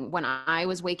morning. When I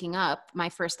was waking up, my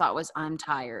first thought was, I'm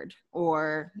tired,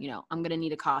 or, I'm going to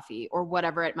need a coffee, or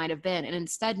whatever it might have been. And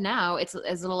instead now it's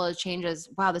as little a change as,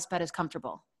 wow, this bed is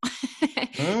comfortable.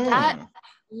 That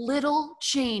little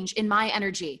change in my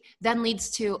energy then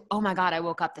leads to, oh my God, I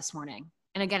woke up this morning.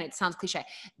 and again, it sounds cliche,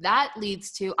 that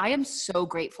leads to, I am so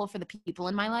grateful for the people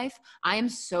in my life. I am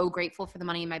so grateful for the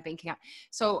money in my bank account.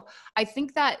 So I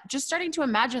think that just starting to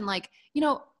imagine, like, you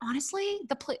know, honestly,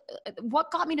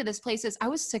 what got me to this place is I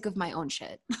was sick of my own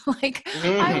shit. Like,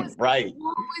 I was, Right.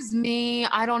 woe is me.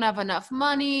 I don't have enough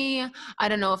money. I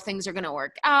don't know if things are going to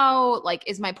work out. Like,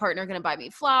 is my partner going to buy me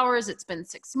flowers? It's been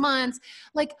 6 months.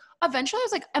 Like, eventually I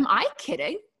was like, am I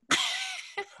kidding?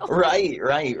 Right.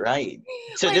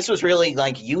 So Like, this was really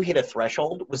like you hit a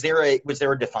threshold. Was there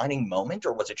a defining moment,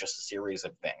 or was it just a series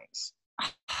of things? I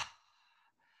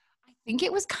think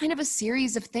it was kind of a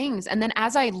series of things. And then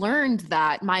as I learned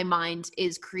that my mind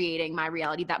is creating my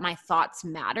reality, that my thoughts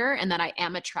matter, and that I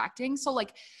am attracting. So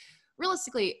like,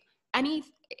 realistically,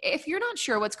 if you're not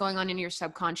sure what's going on in your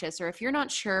subconscious, or if you're not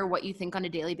sure what you think on a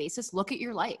daily basis, look at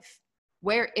your life.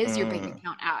 Where is your bank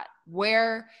account at?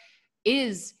 Where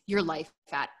is your life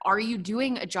at? Are you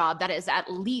doing a job that is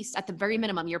at least, at the very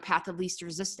minimum, your path of least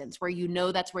resistance, where you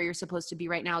know that's where you're supposed to be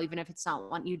right now, even if it's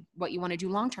not what you want to do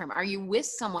long term? Are you with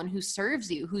someone who serves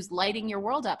you, who's lighting your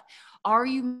world up? Are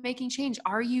you making change?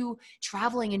 Are you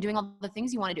traveling and doing all the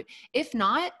things you want to do? If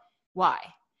not, why?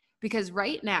 Because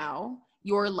right now,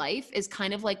 your life is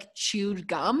kind of like chewed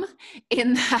gum,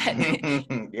 in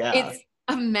that Yeah. it's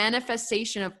a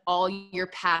manifestation of all your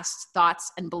past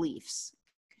thoughts and beliefs.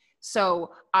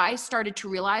 So I started to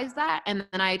realize that. And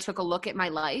then I took a look at my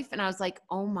life and I was like,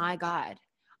 oh my God,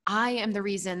 I am the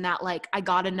reason that like I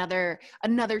got another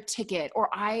ticket, or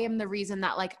I am the reason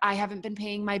that like I haven't been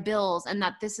paying my bills, and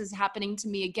that this is happening to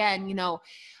me again. You know,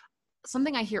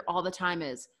 something I hear all the time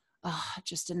is, oh,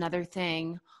 just another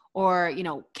thing. Or, you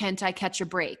know, can't I catch a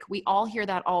break? We all hear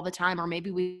that all the time, or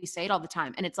maybe we say it all the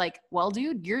time. And it's like, well,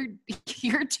 dude, you're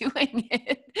doing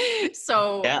it.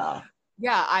 So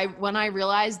yeah, when I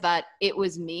realized that it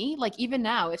was me, like even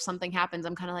now, if something happens,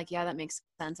 I'm kind of like, yeah, that makes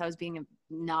sense. I was being a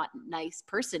not nice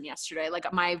person yesterday.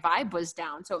 Like my vibe was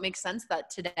down. So it makes sense that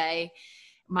today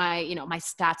my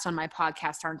stats on my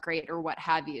podcast aren't great, or what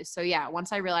have you. So yeah,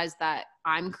 once I realized that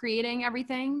I'm creating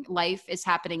everything, life is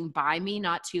happening by me,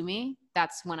 not to me,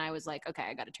 that's when I was like, okay,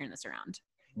 I got to turn this around.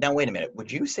 Now, wait a minute.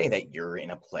 Would you say that you're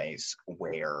in a place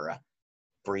where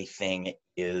everything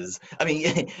is, I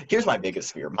mean, here's my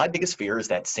biggest fear. My biggest fear is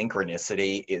that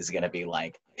synchronicity is going to be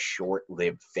like a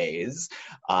short-lived phase.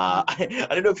 I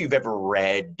don't know if you've ever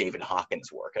read David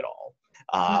Hawkins' work at all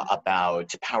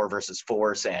about power versus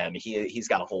force, and he's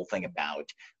got a whole thing about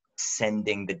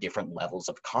sending the different levels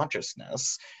of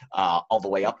consciousness all the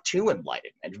way up to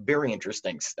enlightenment. Very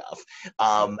interesting stuff.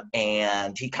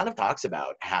 And he kind of talks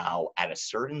about how at a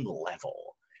certain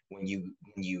level, when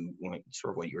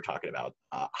sort of what you were talking about,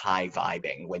 high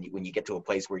vibing, when you get to a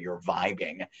place where you're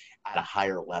vibing at a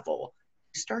higher level,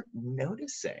 you start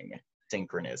noticing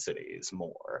synchronicities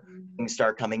more. Things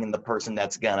start coming in. The person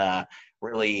that's gonna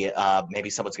really, maybe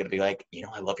someone's gonna be like, you know,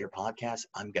 I love your podcast,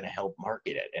 I'm gonna help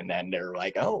market it. And then they're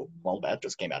like, oh, well, that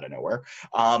just came out of nowhere.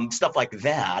 Stuff like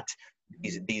that,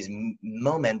 these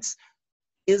moments.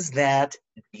 Is that,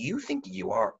 do you think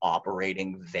you are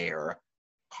operating there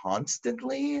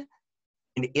constantly?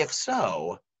 And if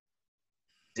so,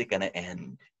 is it going to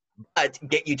end?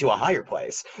 Get you to a higher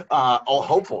place? Oh,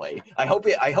 hopefully. I hope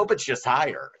it's just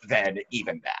higher than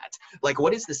even that. Like,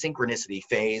 what is the synchronicity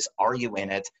phase? Are you in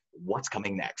it? What's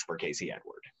coming next for Casey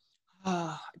Edward?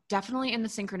 Definitely in the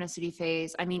synchronicity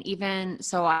phase. I mean, even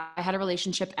so, I had a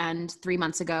relationship end 3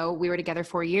 months ago. We were together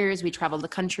 4 years. We traveled the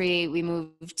country. We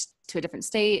moved to a different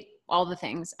state, all the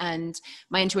things. And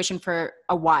my intuition for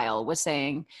a while was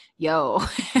saying, yo,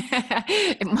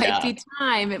 it might be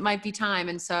time. It might be time.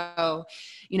 And so,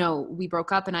 you know, we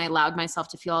broke up and I allowed myself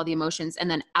to feel all the emotions. And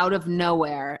then out of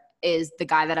nowhere is the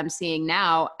guy that I'm seeing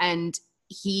now. And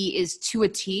he is to a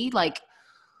T, like,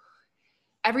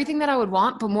 everything that I would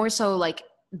want, but more so like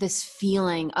this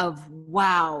feeling of,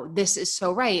 wow, this is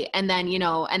so right. And then, you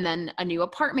know, and then a new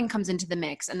apartment comes into the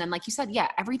mix. And then, like you said, yeah,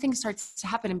 everything starts to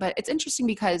happen. But it's interesting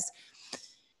because,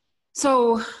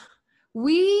 so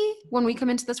when we come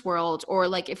into this world, or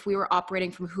like if we were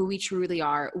operating from who we truly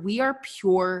are, we are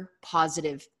pure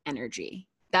positive energy.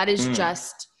 That is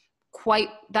just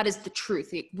that is the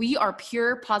truth. We are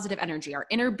pure positive energy. Our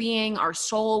inner being, our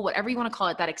soul, whatever you want to call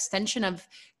it, that extension of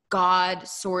God,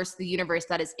 source, the universe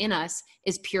that is in us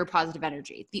is pure positive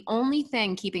energy. The only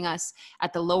thing keeping us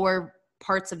at the lower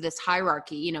parts of this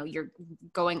hierarchy, you know, you're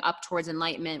going up towards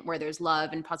enlightenment where there's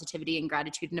love and positivity and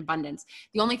gratitude and abundance.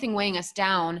 The only thing weighing us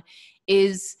down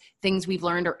is things we've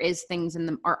learned, or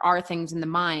are things in the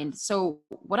mind. So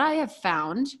what I have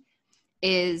found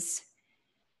is,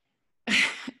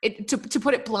 to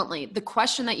put it bluntly, the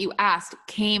question that you asked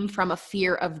came from a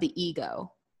fear of the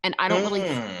ego. And I don't really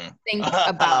Hmm. think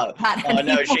about that Oh no,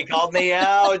 anymore. she called me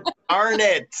out. Darn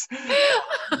it.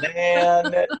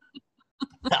 Man.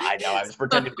 I know. I was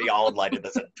pretending to be all enlightened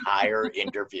this entire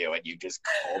interview, and you just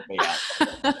called me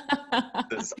out.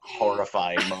 This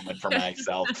horrifying moment for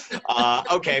myself.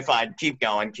 Okay, fine. Keep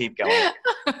going. Keep going.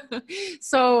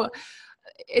 So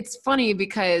it's funny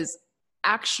because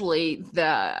actually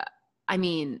I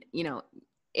mean, you know,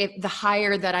 if the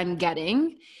higher that I'm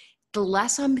getting, the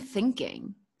less I'm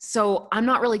thinking. So I'm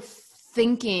not really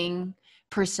thinking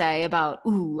per se about,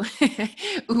 ooh,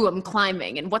 ooh, I'm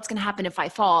climbing and what's going to happen if I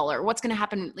fall or what's going to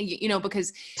happen, you know,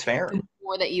 because It's fair. the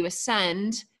more that you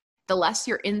ascend, the less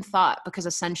you're in thought, because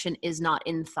ascension is not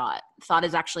in thought. Thought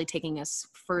is actually taking us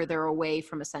further away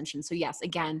from ascension. So yes,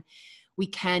 again, we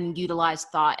can utilize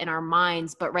thought in our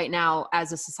minds, but right now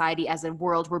as a society, as a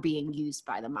world, we're being used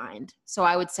by the mind. So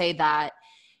I would say that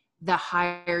the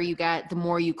higher you get, the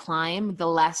more you climb, the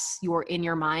less you're in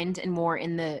your mind and more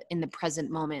in the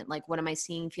present moment. Like, what am I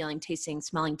seeing, feeling, tasting,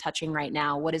 smelling, touching right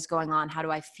now? What is going on? How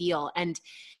do I feel? And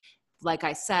like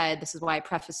I said, this is why I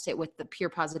prefaced it with the pure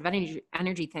positive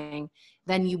energy thing.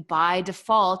 Then you by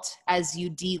default, as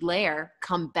you de-layer,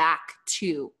 come back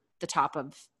to the top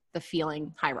of the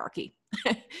feeling hierarchy.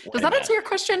 Does that answer your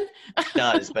question? It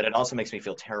does, but it also makes me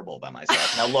feel terrible about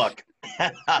myself. Now look,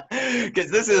 because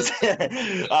this is,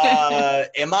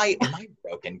 am I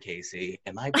broken, Casey?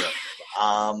 Am I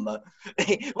broken?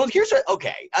 Well, here's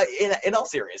okay. In all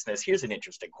seriousness, here's an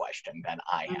interesting question that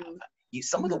I have.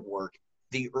 Some of the work,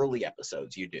 the early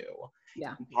episodes you do,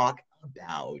 Yeah, you talk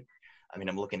about. I mean,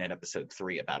 I'm looking at episode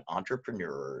 3 about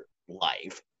entrepreneur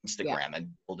life, Instagram, and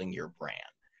building your brand.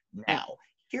 Now,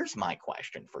 here's my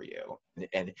question for you,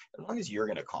 and as long as you're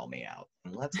going to call me out,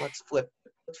 and let's flip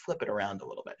it around a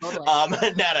little bit. Totally.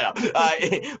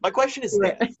 No. My question is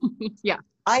this: yeah,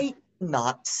 I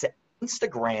not say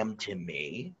Instagram to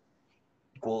me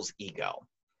equals ego,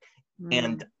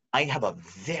 and I have a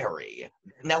very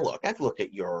now look. I've looked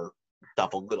at your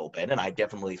stuff a little bit, and I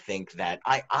definitely think that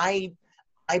I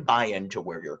buy into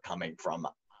where you're coming from.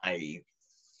 I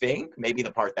think maybe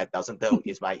the part that doesn't though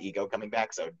is my ego coming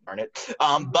back, so darn it.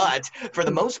 But for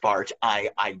the most part, I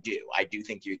do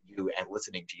think you and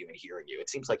listening to you and hearing you, it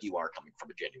seems like you are coming from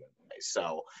a genuine place,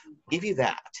 so give you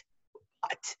that.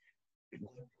 But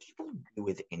what people do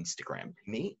with Instagram,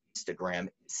 to me, Instagram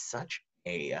is such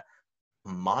a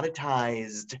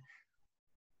monetized,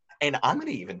 and I'm going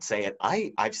to even say it,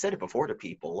 I've said it before to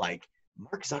people, like,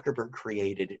 Mark Zuckerberg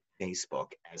created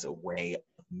Facebook as a way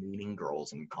of meeting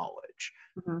girls in college.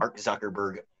 Mark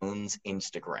Zuckerberg owns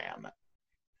Instagram.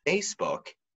 Facebook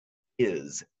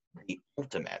is the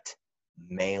ultimate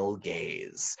male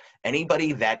gaze.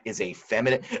 Anybody that is a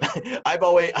feminine,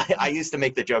 I used to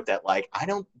make the joke that, like, I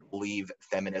don't believe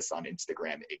feminists on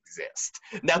Instagram exist.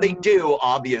 Now they do,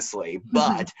 obviously,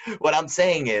 but what I'm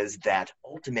saying is that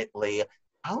ultimately,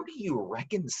 how do you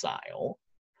reconcile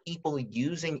people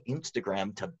using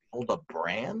Instagram to build a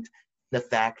brand? The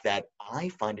fact that I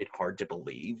find it hard to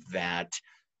believe that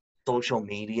social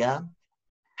media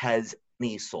has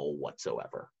any soul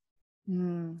whatsoever.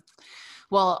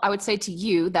 Well, I would say to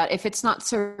you that if it's not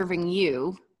serving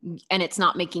you and it's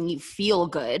not making you feel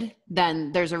good,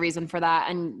 then there's a reason for that.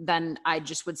 And then I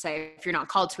just would say, if you're not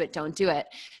called to it, don't do it.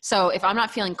 So if I'm not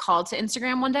feeling called to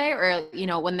Instagram one day, or, you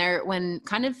know, when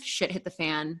kind of shit hit the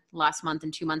fan last month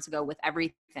and 2 months ago with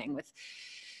everything, with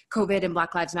COVID and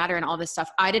Black Lives Matter and all this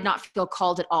stuff, I did not feel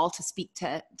called at all to speak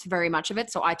to very much of it.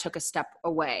 So I took a step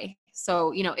away.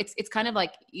 So, you know, it's kind of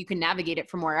like you can navigate it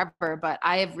from wherever, but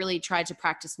I have really tried to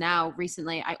practice now.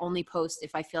 Recently, I only post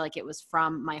if I feel like it was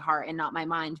from my heart and not my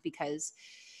mind, because,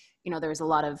 you know, there's a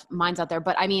lot of minds out there.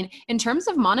 But I mean, in terms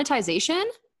of monetization,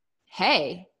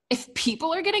 hey, if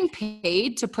people are getting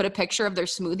paid to put a picture of their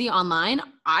smoothie online,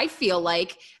 I feel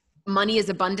like money is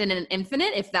abundant and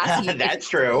infinite. If that's you, that's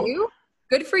true.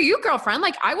 Good for you, girlfriend.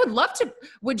 Like, I would love to,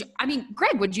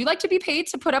 Greg, would you like to be paid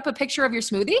to put up a picture of your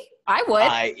smoothie? I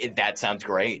would. That sounds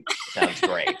great. Sounds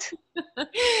great.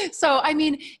 So, I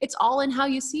mean, it's all in how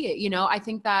you see it. You know, I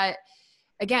think that,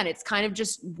 again, it's kind of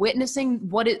just witnessing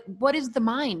what is the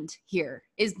mind here?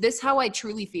 Is this how I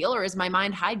truly feel? Or is my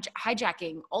mind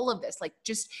hijacking all of this? Like,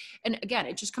 and again,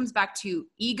 it just comes back to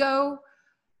ego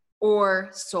or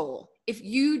soul. If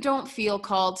you don't feel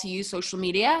called to use social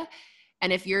media,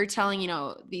 and if you're telling, you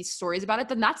know, these stories about it,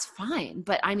 then that's fine.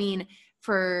 But I mean,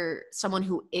 for someone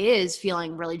who is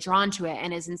feeling really drawn to it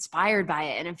and is inspired by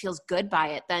it and feels good by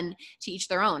it, then to each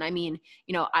their own. I mean,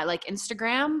 you know, I like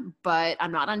Instagram, but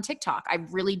I'm not on TikTok. I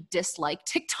really dislike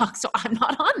TikTok, so I'm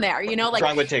not on there, you know. What's like,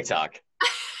 wrong with TikTok?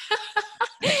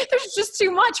 there's was just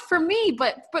too much for me.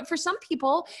 But for some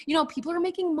people, you know, people are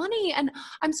making money, and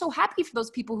I'm so happy for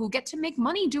those people who get to make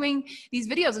money doing these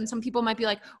videos. And some people might be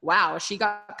like, wow, she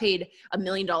got paid $1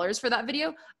 million for that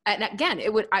video. And again,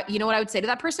 you know what I would say to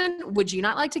that person? Would you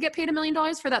not like to get paid $1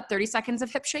 million for that 30 seconds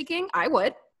of hip shaking? I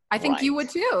would. I think you would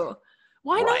too.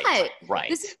 Why not? Right.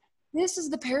 This is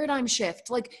the paradigm shift,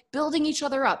 like building each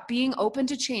other up, being open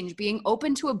to change, being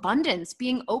open to abundance,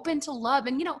 being open to love.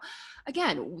 And, you know,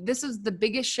 again, this is the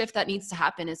biggest shift that needs to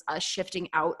happen, is us shifting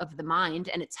out of the mind.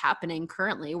 And it's happening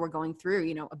currently. We're going through,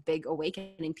 you know, a big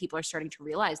awakening. People are starting to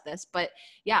realize this. But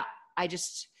yeah, I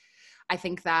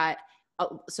think that,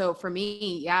 so for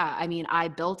me, yeah, I mean, I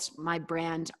built my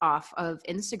brand off of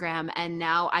Instagram, and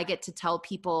now I get to tell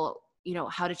people, you know,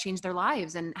 how to change their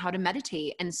lives and how to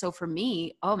meditate. And so for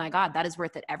me, oh my God, that is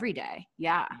worth it every day.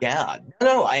 Yeah. Yeah.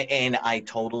 No, I mean,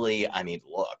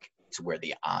 look, it's where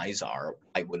the eyes are.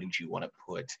 Why wouldn't you want to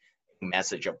put a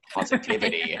message of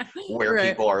positivity where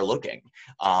people are looking?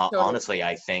 Honestly,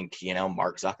 I think, you know,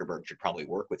 Mark Zuckerberg should probably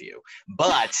work with you.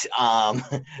 But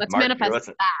let's manifest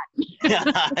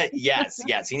that.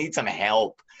 Yes, he needs some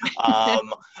help.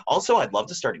 Also, I'd love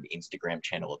to start an Instagram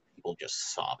channel of people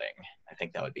just sobbing. I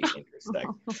think that would be interesting.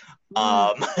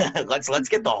 Let's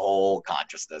get the whole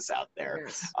consciousness out there.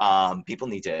 People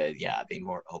need to, be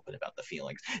more open about the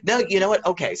feelings. Now, you know what?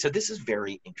 Okay, so this is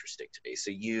very interesting to me.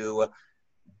 So you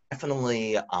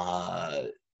definitely, I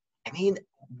mean,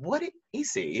 what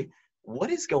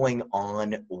is going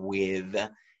on with,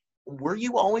 were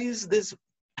you always this,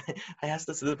 I asked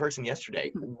this to the person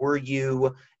yesterday,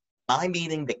 am I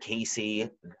meeting the Casey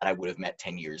that I would have met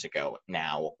 10 years ago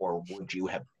now, or would you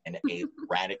have been a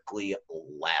radically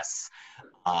less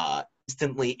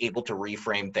instantly able to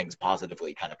reframe things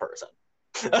positively kind of person?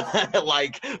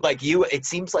 like you, it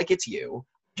seems like it's you.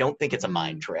 Don't think it's a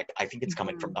mind trick. I think it's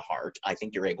coming from the heart. I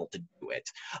think you're able to do it.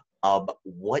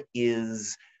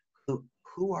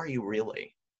 Who are you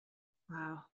really?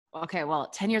 Wow. Okay, well,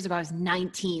 10 years ago, I was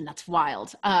 19. That's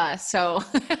wild. So.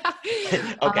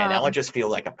 Okay, now I just feel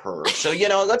like a perv. So, you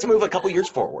know, let's move a couple years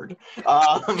forward. You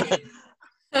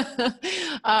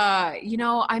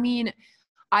know, I mean,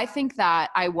 I think that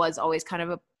I was always kind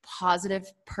of a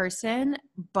positive person,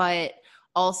 but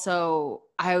also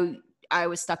I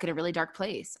was stuck in a really dark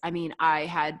place. I mean, I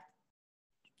had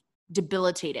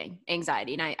debilitating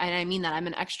anxiety. And I mean that I'm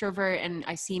an extrovert and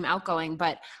I seem outgoing,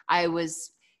 but I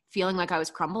was feeling like I was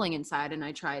crumbling inside, and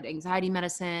I tried anxiety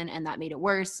medicine and that made it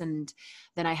worse. And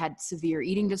then I had severe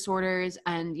eating disorders,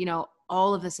 and, you know,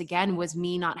 all of this again was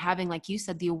me not having, like you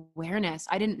said, the awareness.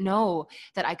 I didn't know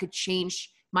that I could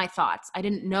change my thoughts. I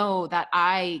didn't know that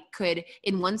I could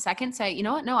in 1 second say, you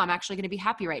know what? No, I'm actually going to be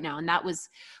happy right now. And that was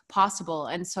possible.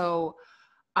 And so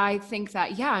I think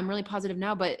that, yeah, I'm really positive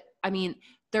now, but I mean,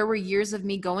 there were years of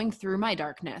me going through my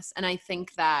darkness. And I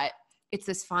think that it's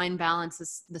this fine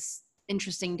balance, this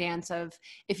interesting dance of,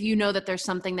 if you know that there's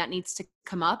something that needs to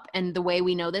come up, and the way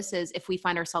we know this is if we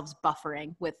find ourselves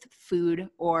buffering with food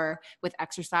or with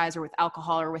exercise or with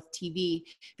alcohol or with TV,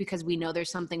 because we know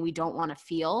there's something we don't want to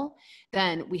feel,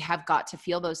 then we have got to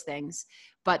feel those things.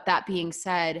 But that being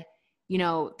said, you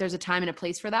know, there's a time and a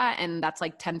place for that. And that's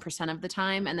like 10% of the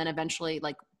time. And then eventually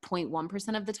like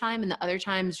 0.1% of the time. And the other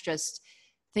times just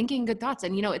thinking good thoughts.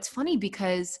 And, you know, it's funny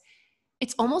because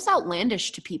it's almost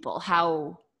outlandish to people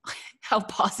how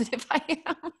positive I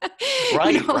am.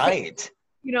 Right, you know, right.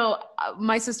 You know,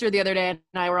 my sister the other day and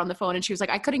I were on the phone, and she was like,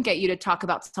 I couldn't get you to talk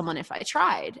about someone if I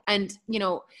tried. And, you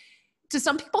know, to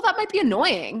some people that might be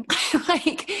annoying.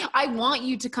 Like, I want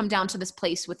you to come down to this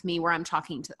place with me where I'm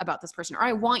talking about this person, or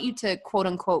I want you to quote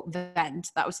unquote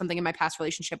vent. That was something in my past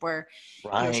relationship where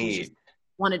right. You know, she just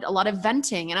wanted a lot of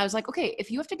venting. And I was like, okay,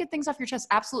 if you have to get things off your chest,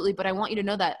 absolutely. But I want you to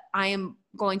know that I am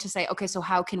going to say, okay, so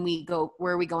how can we go?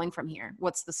 Where are we going from here?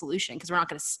 What's the solution? Because we're not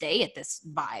going to stay at this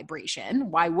vibration.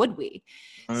 Why would we?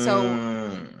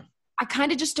 So I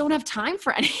kind of just don't have time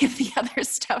for any of the other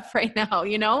stuff right now.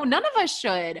 You know, none of us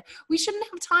should. We shouldn't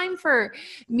have time for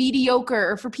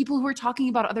mediocre, or for people who are talking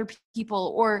about other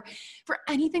people, or for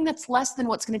anything that's less than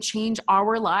what's going to change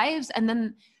our lives and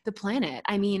then the planet.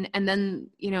 I mean, and then,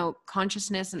 you know,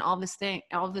 consciousness and all this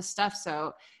stuff.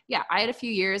 So yeah, I had a few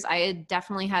years. I had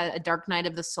definitely had a dark night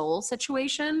of the soul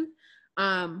situation.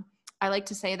 I like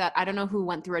to say that I don't know who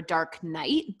went through a dark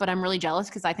night, but I'm really jealous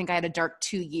because I think I had a dark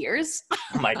 2 years.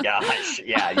 Oh my gosh.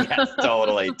 Yeah,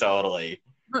 totally.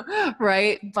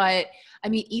 Right. But I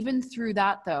mean, even through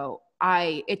that though,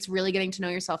 it's really getting to know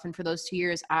yourself. And for those 2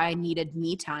 years, I needed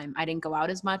me time. I didn't go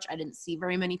out as much. I didn't see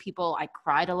very many people. I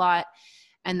cried a lot.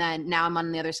 And then now I'm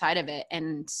on the other side of it.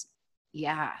 And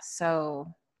yeah, so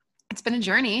It's been a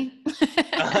journey.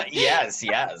 Yes,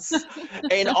 yes.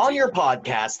 And on your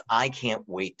podcast, I can't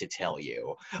wait to tell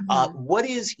you, what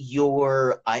is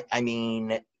your, I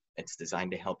mean, it's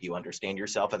designed to help you understand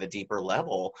yourself at a deeper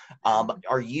level.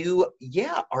 Is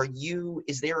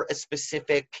there a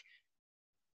specific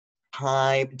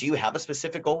time? Do you have a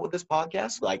specific goal with this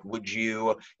podcast? Like,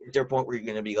 is there a point where you're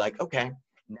going to be like, okay,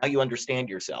 now you understand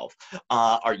yourself?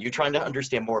 Are you trying to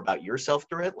understand more about yourself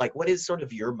through it? Like, what is sort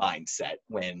of your mindset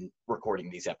when recording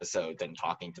these episodes and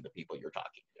talking to the people you're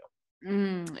talking to?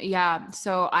 Yeah.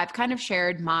 So I've kind of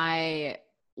shared my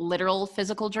literal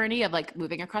physical journey of like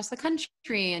moving across the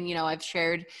country. And, I've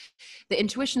shared the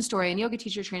intuition story and yoga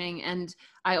teacher training. And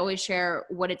I always share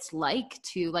what it's like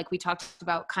to, like we talked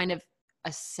about, kind of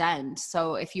ascend.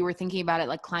 So if you were thinking about it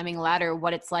like climbing a ladder,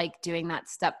 what it's like doing that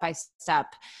step by step.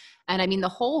 And I mean, the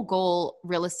whole goal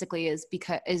realistically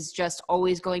is just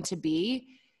always going to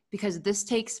be, because this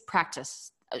takes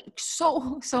practice.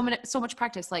 So much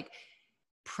practice, like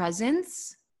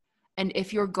presence. And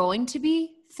if you're going to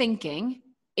be thinking,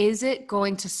 is it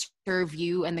going to serve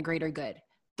you and the greater good?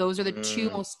 Those are the two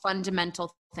most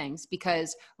fundamental things,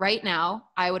 because right now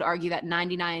I would argue that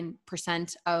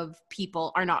 99% of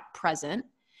people are not present.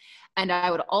 And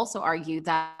I would also argue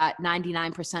that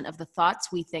 99% of the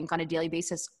thoughts we think on a daily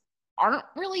basis aren't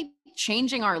really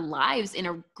changing our lives in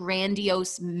a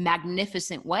grandiose,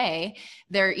 magnificent way.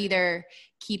 They're either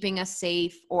keeping us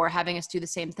safe or having us do the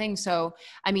same thing. So,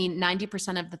 I mean,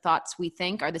 90% of the thoughts we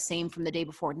think are the same from the day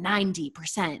before.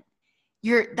 90%.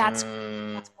 That's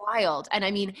wild. And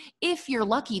I mean, if you're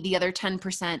lucky, the other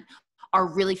 10% are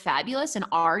really fabulous and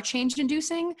are change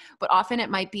inducing, but often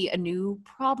it might be a new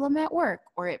problem at work,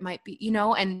 or it might be,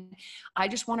 and I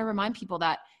just want to remind people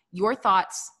that your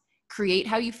thoughts create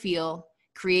how you feel,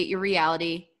 create your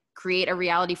reality, create a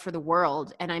reality for the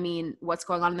world. And I mean, what's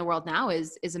going on in the world now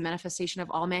is a manifestation of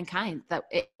all mankind, that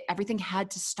everything had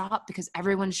to stop because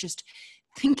everyone's just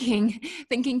thinking,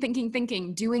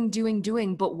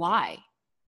 doing, but why?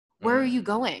 Where are you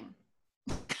going?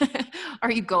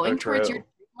 Are you going towards your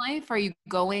life? Are you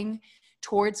going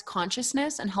towards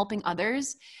consciousness and helping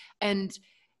others? And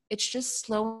it's just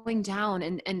slowing down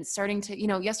and starting to,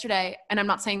 yesterday, and I'm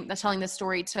not telling this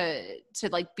story to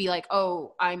like be like,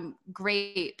 oh, I'm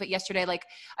great. But yesterday, like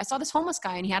I saw this homeless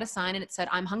guy and he had a sign and it said,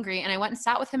 I'm hungry. And I went and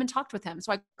sat with him and talked with him.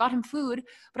 So I got him food,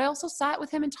 but I also sat with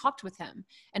him and talked with him.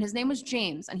 And his name was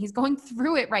James, and he's going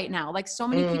through it right now, like so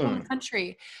many people in the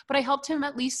country, but I helped him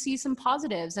at least see some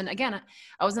positives. And again,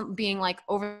 I wasn't being like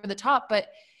over the top, but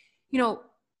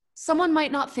someone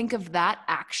might not think of that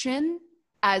action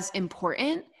as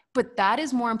important, but that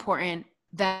is more important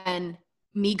than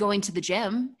me going to the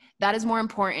gym. That is more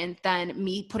important than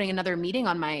me putting another meeting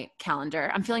on my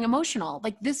calendar. I'm feeling emotional.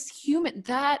 Like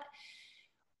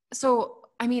so,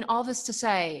 I mean, all this to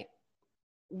say,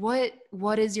 what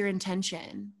is your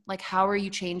intention? Like, how are you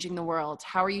changing the world?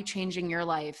 How are you changing your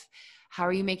life? How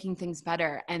are you making things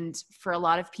better? And for a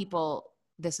lot of people,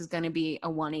 this is going to be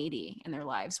a 180 in their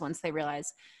lives once they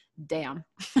realize, damn,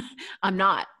 I'm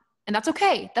not. And that's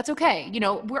okay. That's okay.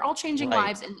 We're all changing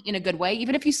lives in a good way,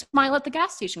 even if you smile at the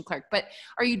gas station clerk. But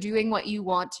are you doing what you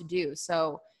want to do?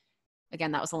 So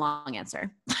again, that was a long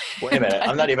ansser. Wait a minute.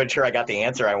 I'm not even sure I got the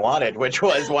answer I wanted, which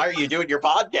was, why are you doing your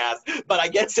podcast? But I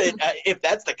guess if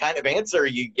that's the kind of answer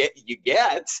you get, you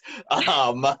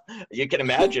can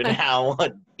imagine how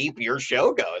deep your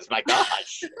show goes. My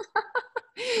gosh.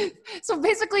 So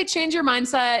basically change your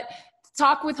mindset,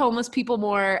 talk with homeless people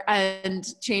more,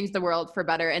 and change the world for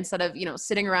better, instead of,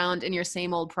 sitting around in your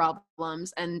same old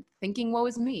problems and thinking, woe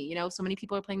is me. So many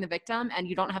people are playing the victim, and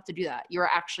you don't have to do that. You're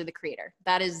actually the creator.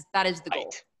 That is the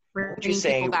goal. Would you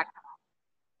say,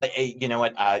 you know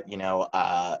what,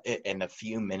 in the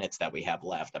few minutes that we have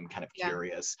left, I'm kind of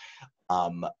curious.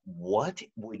 What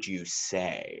would you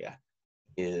say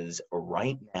is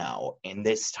right now in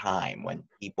this time when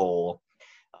people,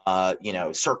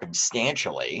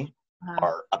 circumstantially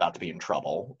are about to be in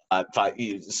trouble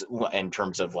in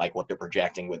terms of like what they're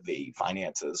projecting with the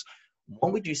finances,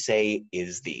 what would you say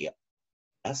is the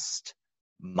best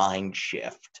mind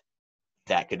shift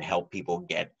that could help people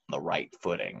get on the right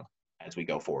footing as we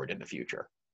go forward in the future?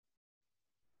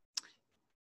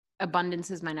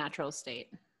 Abundance is my natural state,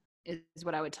 is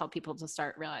what I would tell people to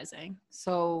start realizing.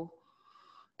 So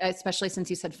especially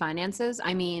since you said finances,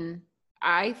 I mean,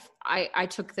 I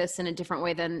took this in a different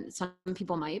way than some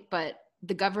people might, but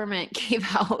the government gave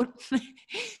out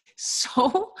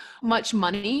so much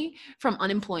money from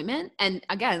unemployment. And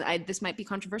again, this might be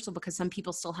controversial because some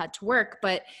people still had to work,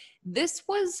 but this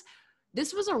was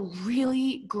this was a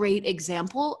really great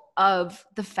example of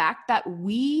the fact that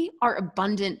we are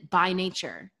abundant by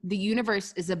nature. The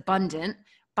universe is abundant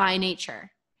by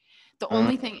nature. The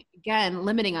only thing, again,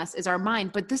 limiting us is our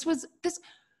mind. But this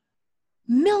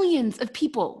millions of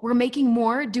people were making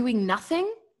more doing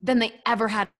nothing than they ever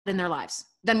had in their lives,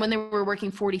 than when they were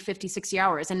working 40, 50, 60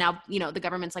 hours. And now, the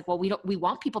government's like, well, we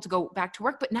want people to go back to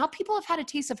work, but now people have had a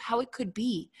taste of how it could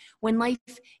be when life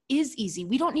is easy.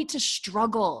 We don't need to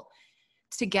struggle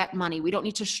to get money. We don't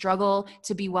need to struggle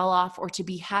to be well off or to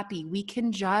be happy. We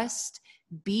can just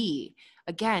be.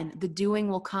 Again, the doing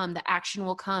will come, the action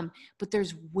will come, but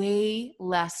there's way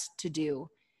less to do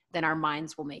than our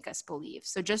minds will make us believe.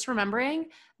 So just remembering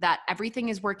that everything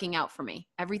is working out for me.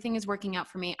 Everything is working out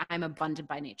for me. I'm abundant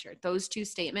by nature. Those two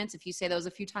statements, if you say those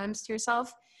a few times to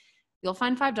yourself, you'll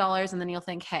find $5 and then you'll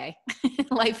think, hey,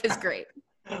 life is great.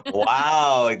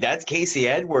 Wow, that's Casey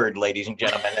Edward, ladies and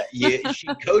gentlemen. She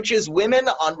coaches women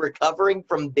on recovering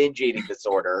from binge eating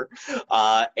disorder,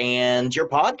 and your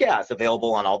podcast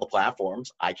available on all the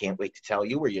platforms. I can't wait to tell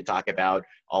you, where you talk about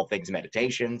all things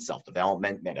meditation,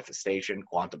 self-development, manifestation,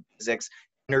 quantum physics,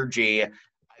 energy. I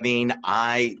mean,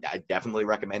 I definitely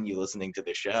recommend you listening to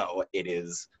the show. It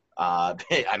is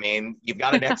you've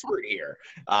got an expert here.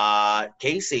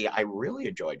 Casey, I really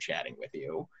enjoyed chatting with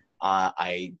you.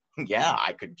 I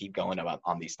could keep going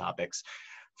on these topics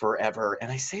forever.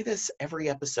 And I say this every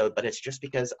episode, but it's just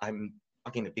because I'm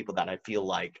talking to people that I feel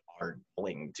like are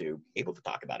willing to be able to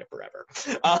talk about it forever.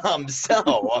 I'm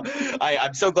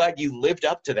so glad you lived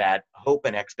up to that hope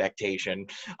and expectation.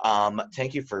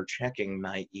 Thank you for checking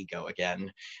my ego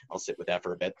again. I'll sit with that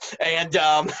for a bit. And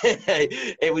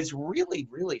it was really,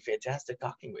 really fantastic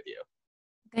talking with you.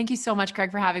 Thank you so much,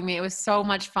 Craig, for having me. It was so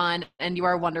much fun, and you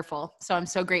are wonderful. So I'm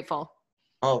so grateful.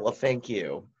 Oh, well, thank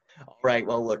you. All right.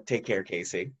 Well, look, take care,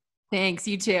 Casey. Thanks.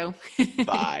 You too.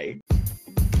 Bye.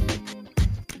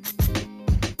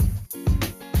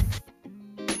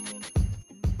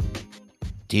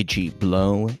 Did she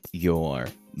blow your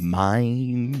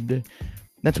mind?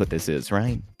 That's what this is,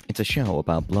 right? It's a show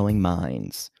about blowing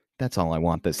minds. That's all I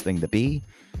want this thing to be.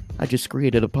 I just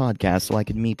created a podcast so I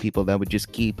could meet people that would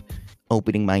just keep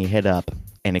opening my head up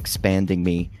and expanding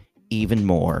me even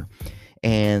more.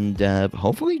 And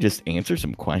hopefully just answer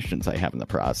some questions I have in the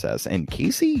process. And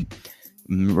Casey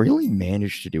really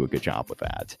managed to do a good job with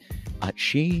that.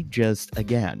 She just,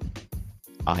 again,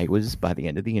 by the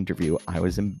end of the interview, I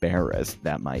was embarrassed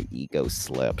that my ego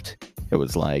slipped. It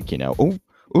was like, oh,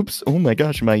 oops, oh my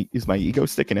gosh, is my ego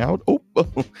sticking out? Oh,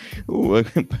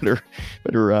 better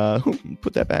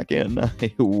put that back in.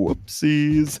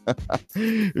 Whoopsies.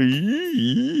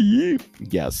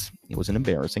 Yes, it was an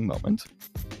embarrassing moment.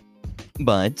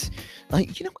 But,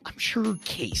 I'm sure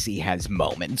Casey has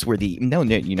moments where no,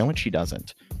 you know what? She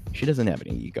doesn't. She doesn't have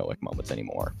any egoic moments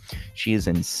anymore. She is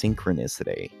in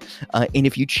synchronicity. And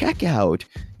if you check out,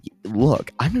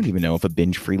 look, I don't even know if a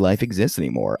binge-free life exists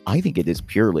anymore. I think it is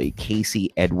purely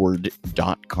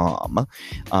CaseyEdward.com.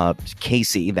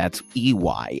 Casey, that's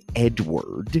EY,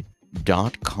 Edward.com.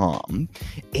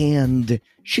 And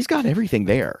she's got everything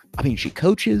there. I mean, she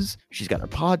coaches, she's got her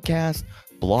podcast,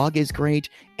 blog is great,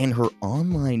 and her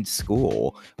online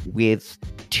school with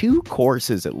 2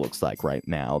 courses, it looks like right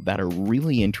now, that are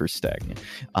really interesting.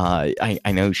 I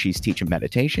know she's teaching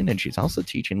meditation, and she's also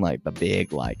teaching the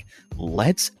big,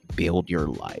 let's build your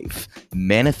life.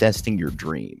 Manifesting Your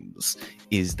Dreams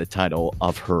is the title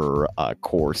of her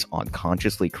course on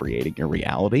consciously creating your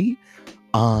reality.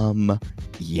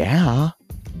 Yeah,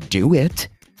 do it.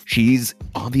 She's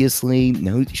obviously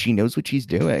she knows what she's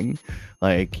doing.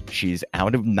 She's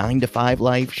out of 9-to-5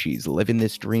 life. She's living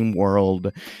this dream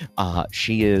world.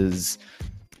 She's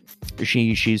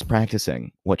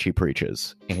practicing what she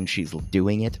preaches, and she's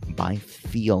doing it by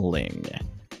feeling.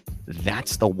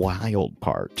 That's the wild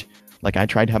part. I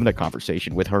tried having a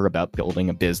conversation with her about building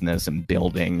a business and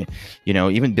building,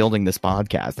 even building this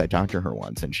podcast. I talked to her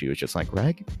once, and she was just like,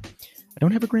 Greg, I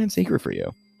don't have a grand secret for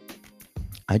you.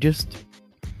 I just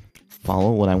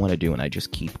follow what I want to do, and I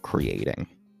just keep creating.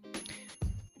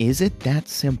 Is it that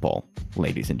simple,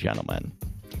 ladies and gentlemen?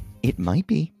 It might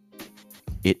be.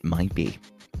 It might be.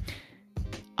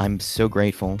 I'm so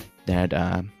grateful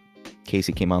that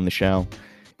Casey came on the show.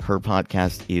 Her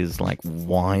podcast is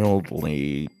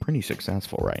wildly pretty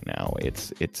successful right now.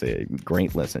 It's a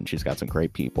great listen. She's got some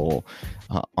great people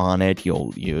on it.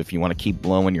 If you want to keep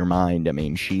blowing your mind, I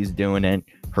mean, she's doing it.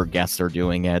 Her guests are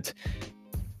doing it.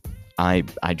 I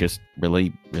just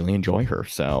really, really enjoy her.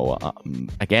 So,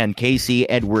 again, Casey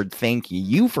Edward, thank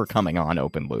you for coming on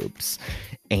Open Loops.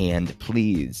 And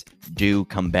please do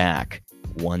come back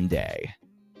one day,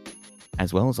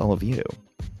 as well as all of you.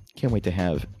 can't wait to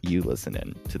have you listen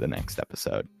in to the next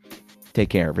episode. Take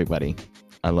care, everybody.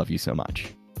 I love you so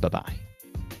much. Bye-bye.